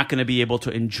you're not going to be able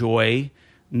to enjoy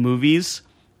movies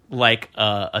like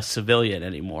a civilian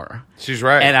anymore. She's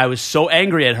right. And I was so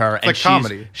angry at her. It's like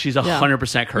comedy. She's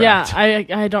 100% correct. Yeah,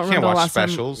 I don't Can't remember the watch last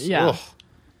specials. time. Yeah. Ugh.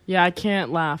 Yeah, I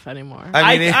can't laugh anymore.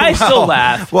 I still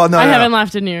laugh. Well, no, I no. haven't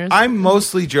laughed in years. I'm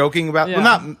mostly joking about. Yeah.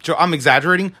 Well, I'm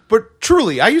exaggerating, but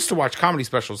truly, I used to watch comedy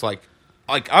specials like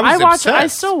I was obsessed. I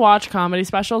still watch comedy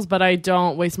specials, but I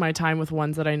don't waste my time with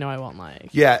ones that I know I won't like.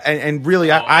 Yeah, and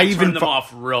really, I even turn them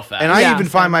off real fast. And I Yeah, even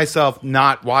same. find myself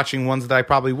not watching ones that I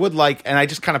probably would like, and I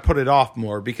just kind of put it off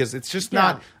more because it's just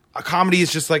not. A comedy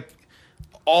is just like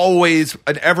always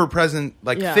an ever-present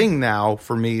thing now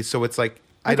for me. So it's like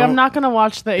I'm not going to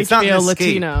watch the it's not HBO an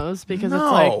escape. Latinos because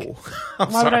No. it's like,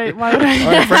 I'm why sorry. would I?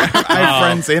 I have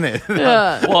friends in it.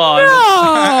 Yeah. Well,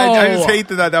 I just hate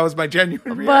that was my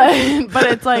genuine reaction. But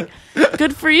it's like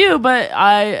good for you, but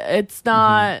it's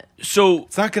not. so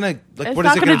It's not gonna like. It's what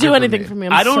not is it going to do for anything me? for me.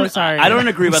 I'm I don't. so sorry. I don't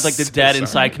agree about like the So dead sorry.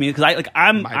 inside community because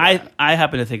I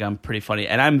happen to think I'm pretty funny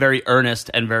and I'm very earnest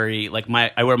and very like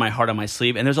I wear my heart on my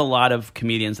sleeve and there's a lot of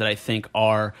comedians that I think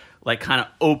are like kind of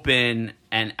open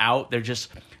and out. They're just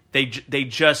they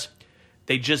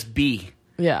just be.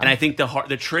 Yeah. And I think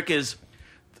the trick is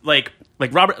like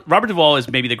Robert Duvall is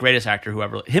maybe the greatest actor who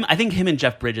ever I think him and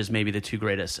Jeff Bridges may be the two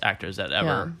greatest actors that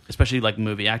ever, especially like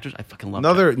movie actors. I fucking love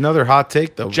Another hot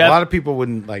take though. Jeff- a lot of people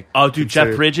wouldn't like. Oh, dude,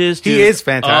 consider- Jeff Bridges. Dude. He is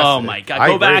fantastic. Oh my god, I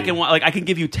go back agree. and like I can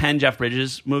give you 10 Jeff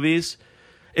Bridges movies.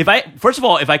 If I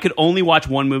could only watch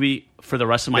one movie for the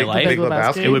rest of my life, Big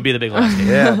Lebowski. it would be The Big Lebowski.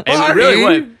 Yeah, It really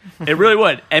would. It really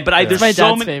would. But It's my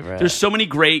dad's favorite. There's so many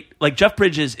great like Jeff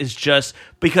Bridges is just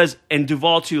because and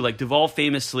Duvall too. Like Duvall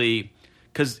famously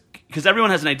because everyone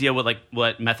has an idea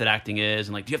what method acting is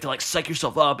and like you have to like psych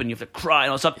yourself up and you have to cry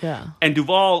and all that stuff. Yeah. And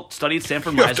Duvall studied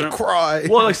Sanford You have Meisner. to cry.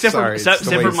 Well, like Sorry, it's the way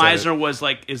Sanford you said it. Meisner was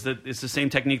like is the same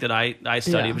technique that I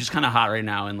studied, Yeah. which is kind of hot right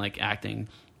now in like acting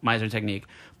Meisner technique.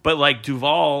 But like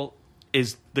Duvall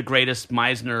is the greatest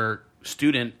Meisner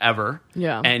student ever,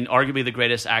 and arguably the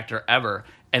greatest actor ever.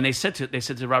 And they said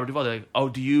to Robert Duvall, they're like, "Oh,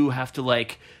 do you have to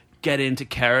like get into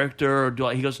character?" Or do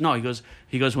I? He goes, "No."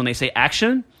 He goes, "When they say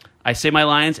action, I say my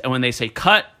lines, and when they say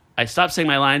cut, I stop saying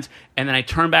my lines, and then I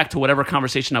turn back to whatever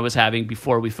conversation I was having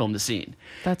before we filmed the scene."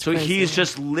 That's so crazy. he's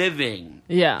just living.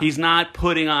 Yeah. He's not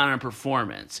putting on a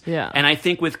performance. Yeah. And I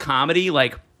think with comedy,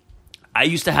 like I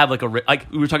used to have like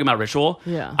we were talking about ritual.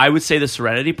 Yeah. I would say the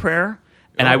Serenity Prayer,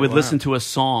 and I would listen to a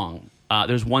song.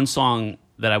 There's one song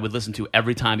that I would listen to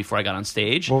every time before I got on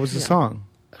stage. What was the song?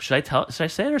 Should I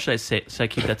say it, or should I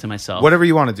keep that to myself? Whatever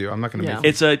you want to do. I'm not going to make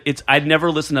it. It's I'd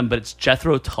never listened to them, but it's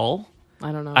Jethro Tull.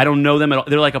 I don't know. I don't know them at all.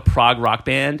 They're like a prog rock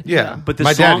band. Yeah. But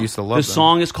My dad used to love the them.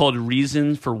 song is called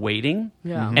Reason for Waiting.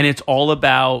 Yeah. And it's all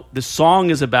about, the song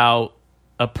is about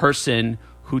a person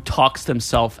who talks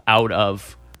themselves out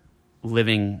of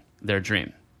living their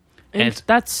dream. And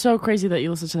that's so crazy that you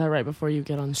listen to that right before you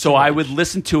get on stage. So I would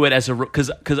listen to it as a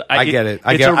because I get it.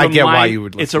 I get why you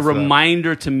would listen It's a to that.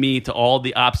 reminder to me to all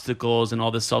the obstacles and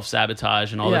all the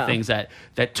self-sabotage and all the things that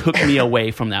took me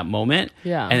away from that moment.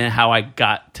 Yeah. And then how I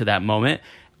got to that moment.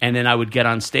 And then I would get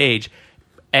on stage.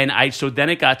 And so then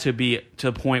it got to be to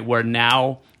the point where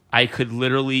now you could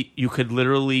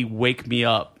literally wake me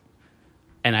up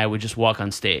and I would just walk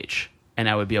on stage and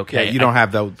I would be okay. Yeah, you don't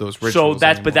have those rituals So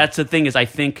anymore. but that's the thing is I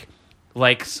think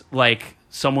like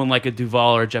someone like a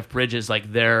Duvall or Jeff Bridges,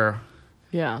 like they're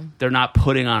not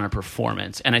putting on a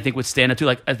performance. And I think with stand-up too,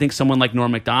 like I think someone like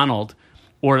Norm Macdonald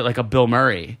or like a Bill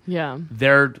Murray,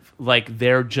 they're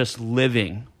just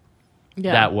living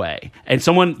that way. And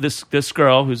this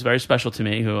girl who's very special to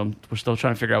me, who we're still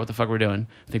trying to figure out what the fuck we're doing.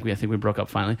 I think we broke up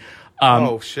finally.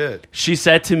 Oh shit! She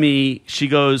said to me, she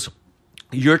goes,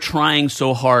 "You're trying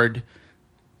so hard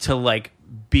to like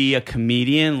be a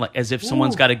comedian, like as if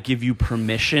someone's got to give you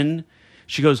permission."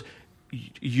 She goes,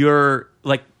 "You're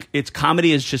like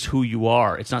comedy is just who you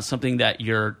are. It's not something that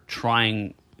you're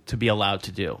trying to be allowed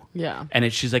to do." Yeah.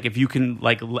 And she's like, if you can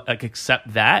like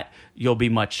accept that, you'll be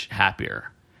much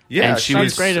happier. Yeah, and she that's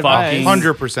was great fucking advice.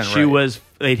 100% She right. was.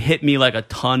 It hit me like a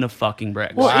ton of fucking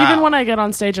bricks. Well, even when I get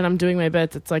on stage and I'm doing my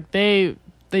bits, it's like they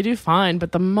do fine,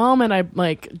 but the moment I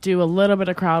like do a little bit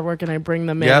of crowd work and I bring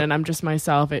them in and I'm just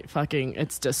myself,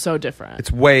 it's just so different.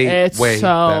 It's way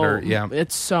so better. Yeah,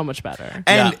 it's so much better.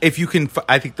 And if you can,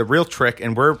 I think the real trick,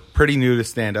 and we're pretty new to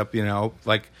stand up,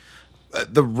 like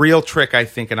the real trick, I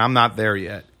think, and I'm not there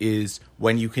yet, is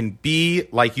when you can be,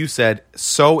 like you said,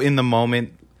 so in the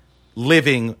moment,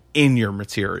 living in your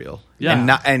material, and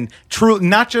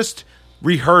not just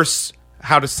rehearse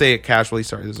how to say it casually.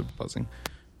 Sorry, there's a buzzing.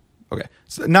 Okay,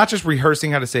 so not just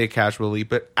rehearsing how to say it casually,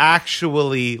 but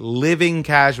actually living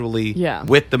casually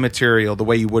with the material the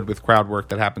way you would with crowd work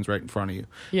that happens right in front of you.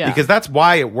 Yeah. Because that's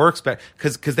why it works better,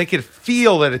 because they can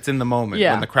feel that it's in the moment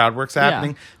when the crowd work's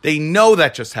happening. They know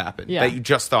that just happened, that you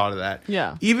just thought of that.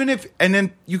 Yeah. Even if, and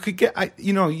then you could get,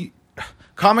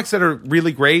 comics that are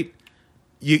really great,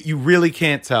 you really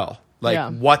can't tell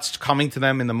what's coming to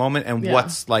them in the moment and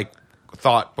what's like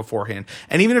thought beforehand.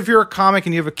 And even if you're a comic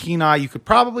and you have a keen eye, you could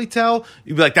probably tell.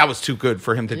 You'd be like, that was too good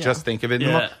for him to just think of it in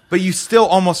the moment. But you still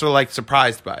almost are like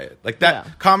surprised by it. Like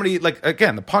that comedy, like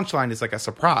again, the punchline is like a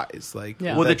surprise. Like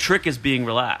well, the trick is being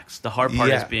relaxed. The hard part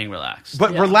is being relaxed.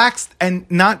 But relaxed, and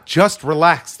not just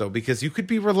relaxed though, because you could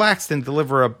be relaxed and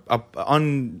deliver a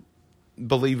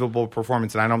unbelievable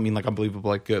performance, and I don't mean like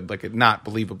unbelievable, like good, like a not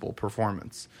believable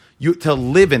performance. You to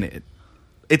live in it.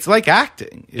 It's like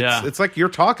acting. It's like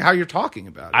how you're talking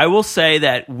about it. I will say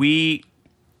that we've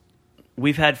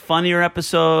had funnier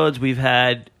episodes. We've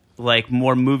had like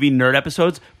more movie nerd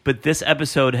episodes, but this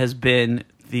episode has been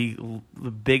the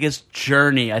biggest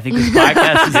journey I think this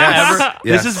podcast has ever.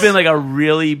 This has been like a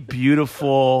really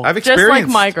beautiful. I've experienced just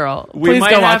like My Girl. Please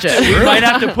go watch it. We might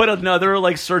have to put another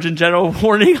like Surgeon General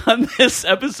warning on this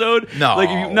episode. No,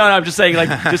 I'm just saying like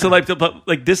just to,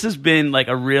 like this has been like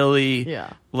a really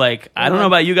like I don't know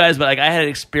about you guys, but like I had an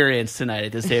experience tonight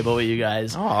at this table with you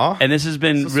guys. Aww. And this has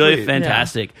been really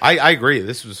fantastic. I agree.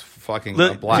 This was fucking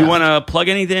a blast. Do you want to plug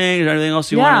anything or anything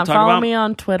else you want to talk about? Follow me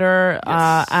on Twitter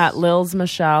at Lils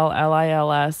Michelle,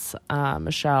 LILS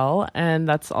Michelle, and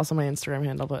that's also my Instagram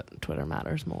handle, but Twitter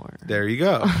matters more. There you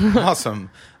go. Awesome.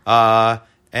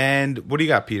 And what do you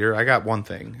got, Peter? I got one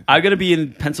thing. I'm going to be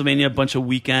in Pennsylvania a bunch of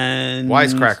weekends.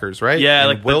 Wisecrackers, right? Yeah,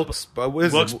 like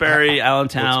Wilkes-Barre,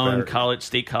 Allentown, Wilkes-Barre.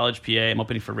 State College, PA. I'm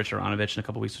opening for Rich Aronovich in a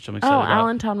couple weeks, which I'm excited about.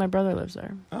 Allentown, my brother lives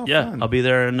there. Oh, yeah, fun. I'll be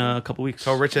there in a couple weeks.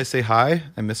 Tell Rich I say hi.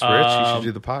 I miss Rich. You should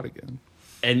do the pod again.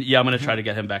 And I'm going to try to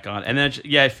get him back on. And then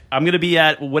I'm going to be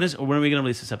at when are we going to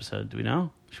release this episode? Do we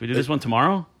know? Should we do this one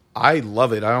tomorrow? I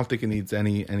love it. I don't think it needs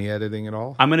any editing at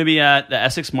all. I'm going to be at the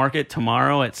Essex Market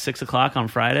tomorrow at 6:00 on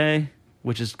Friday,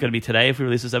 which is going to be today if we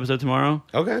release this episode tomorroh.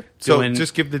 Okay. So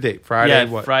just give the date. Friday. Yeah,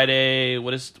 what? Friday.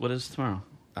 What is tomorrow?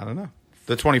 I don't know.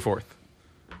 The 24th.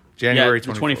 January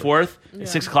 24th. The 24th at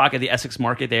 6:00 at the Essex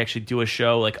Market. They actually do a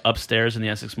show like upstairs in the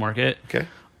Essex Market. Okay.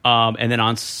 And then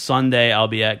on Sunday I'll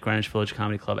be at Greenwich Village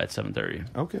Comedy Club at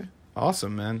 7:30. Okay.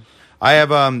 Awesome, man. I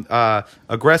have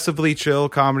Aggressively Chill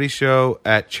comedy show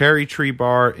at Cherry Tree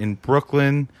Bar in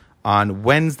Brooklyn on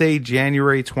Wednesday,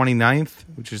 January 29th,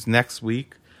 which is next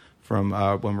week, from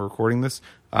when we're recording this.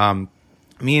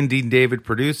 Me and Dean David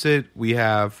produce it. We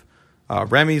have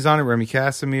Remy's on it, Remy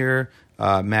Casimir,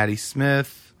 Maddie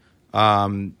Smith.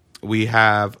 We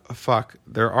have,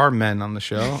 there are men on the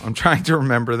show. I'm trying to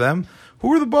remember them.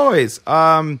 Who are the boys?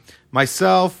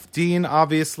 Myself, Dean,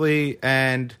 obviously,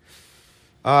 and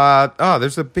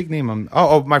there's a big name.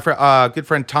 My friend, good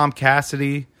friend Tom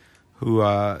Cassidy, who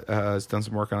has done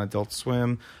some work on Adult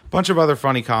Swim. A bunch of other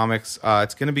funny comics.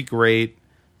 It's going to be great.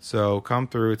 So come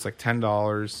through. It's like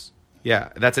 $10. Yeah,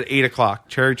 that's at 8 o'clock.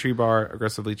 Cherry Tree Bar,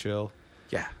 Aggressively Chill.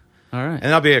 Yeah. All right.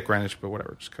 And I'll be at Greenwich, but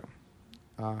whatever. Just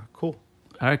come. Cool.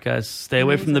 All right, guys. Stay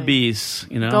away from the bees.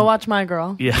 Go watch My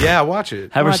Girl. Yeah. Yeah, watch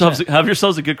it. Have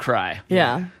yourselves a good cry.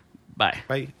 Yeah. Bye.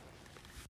 Bye.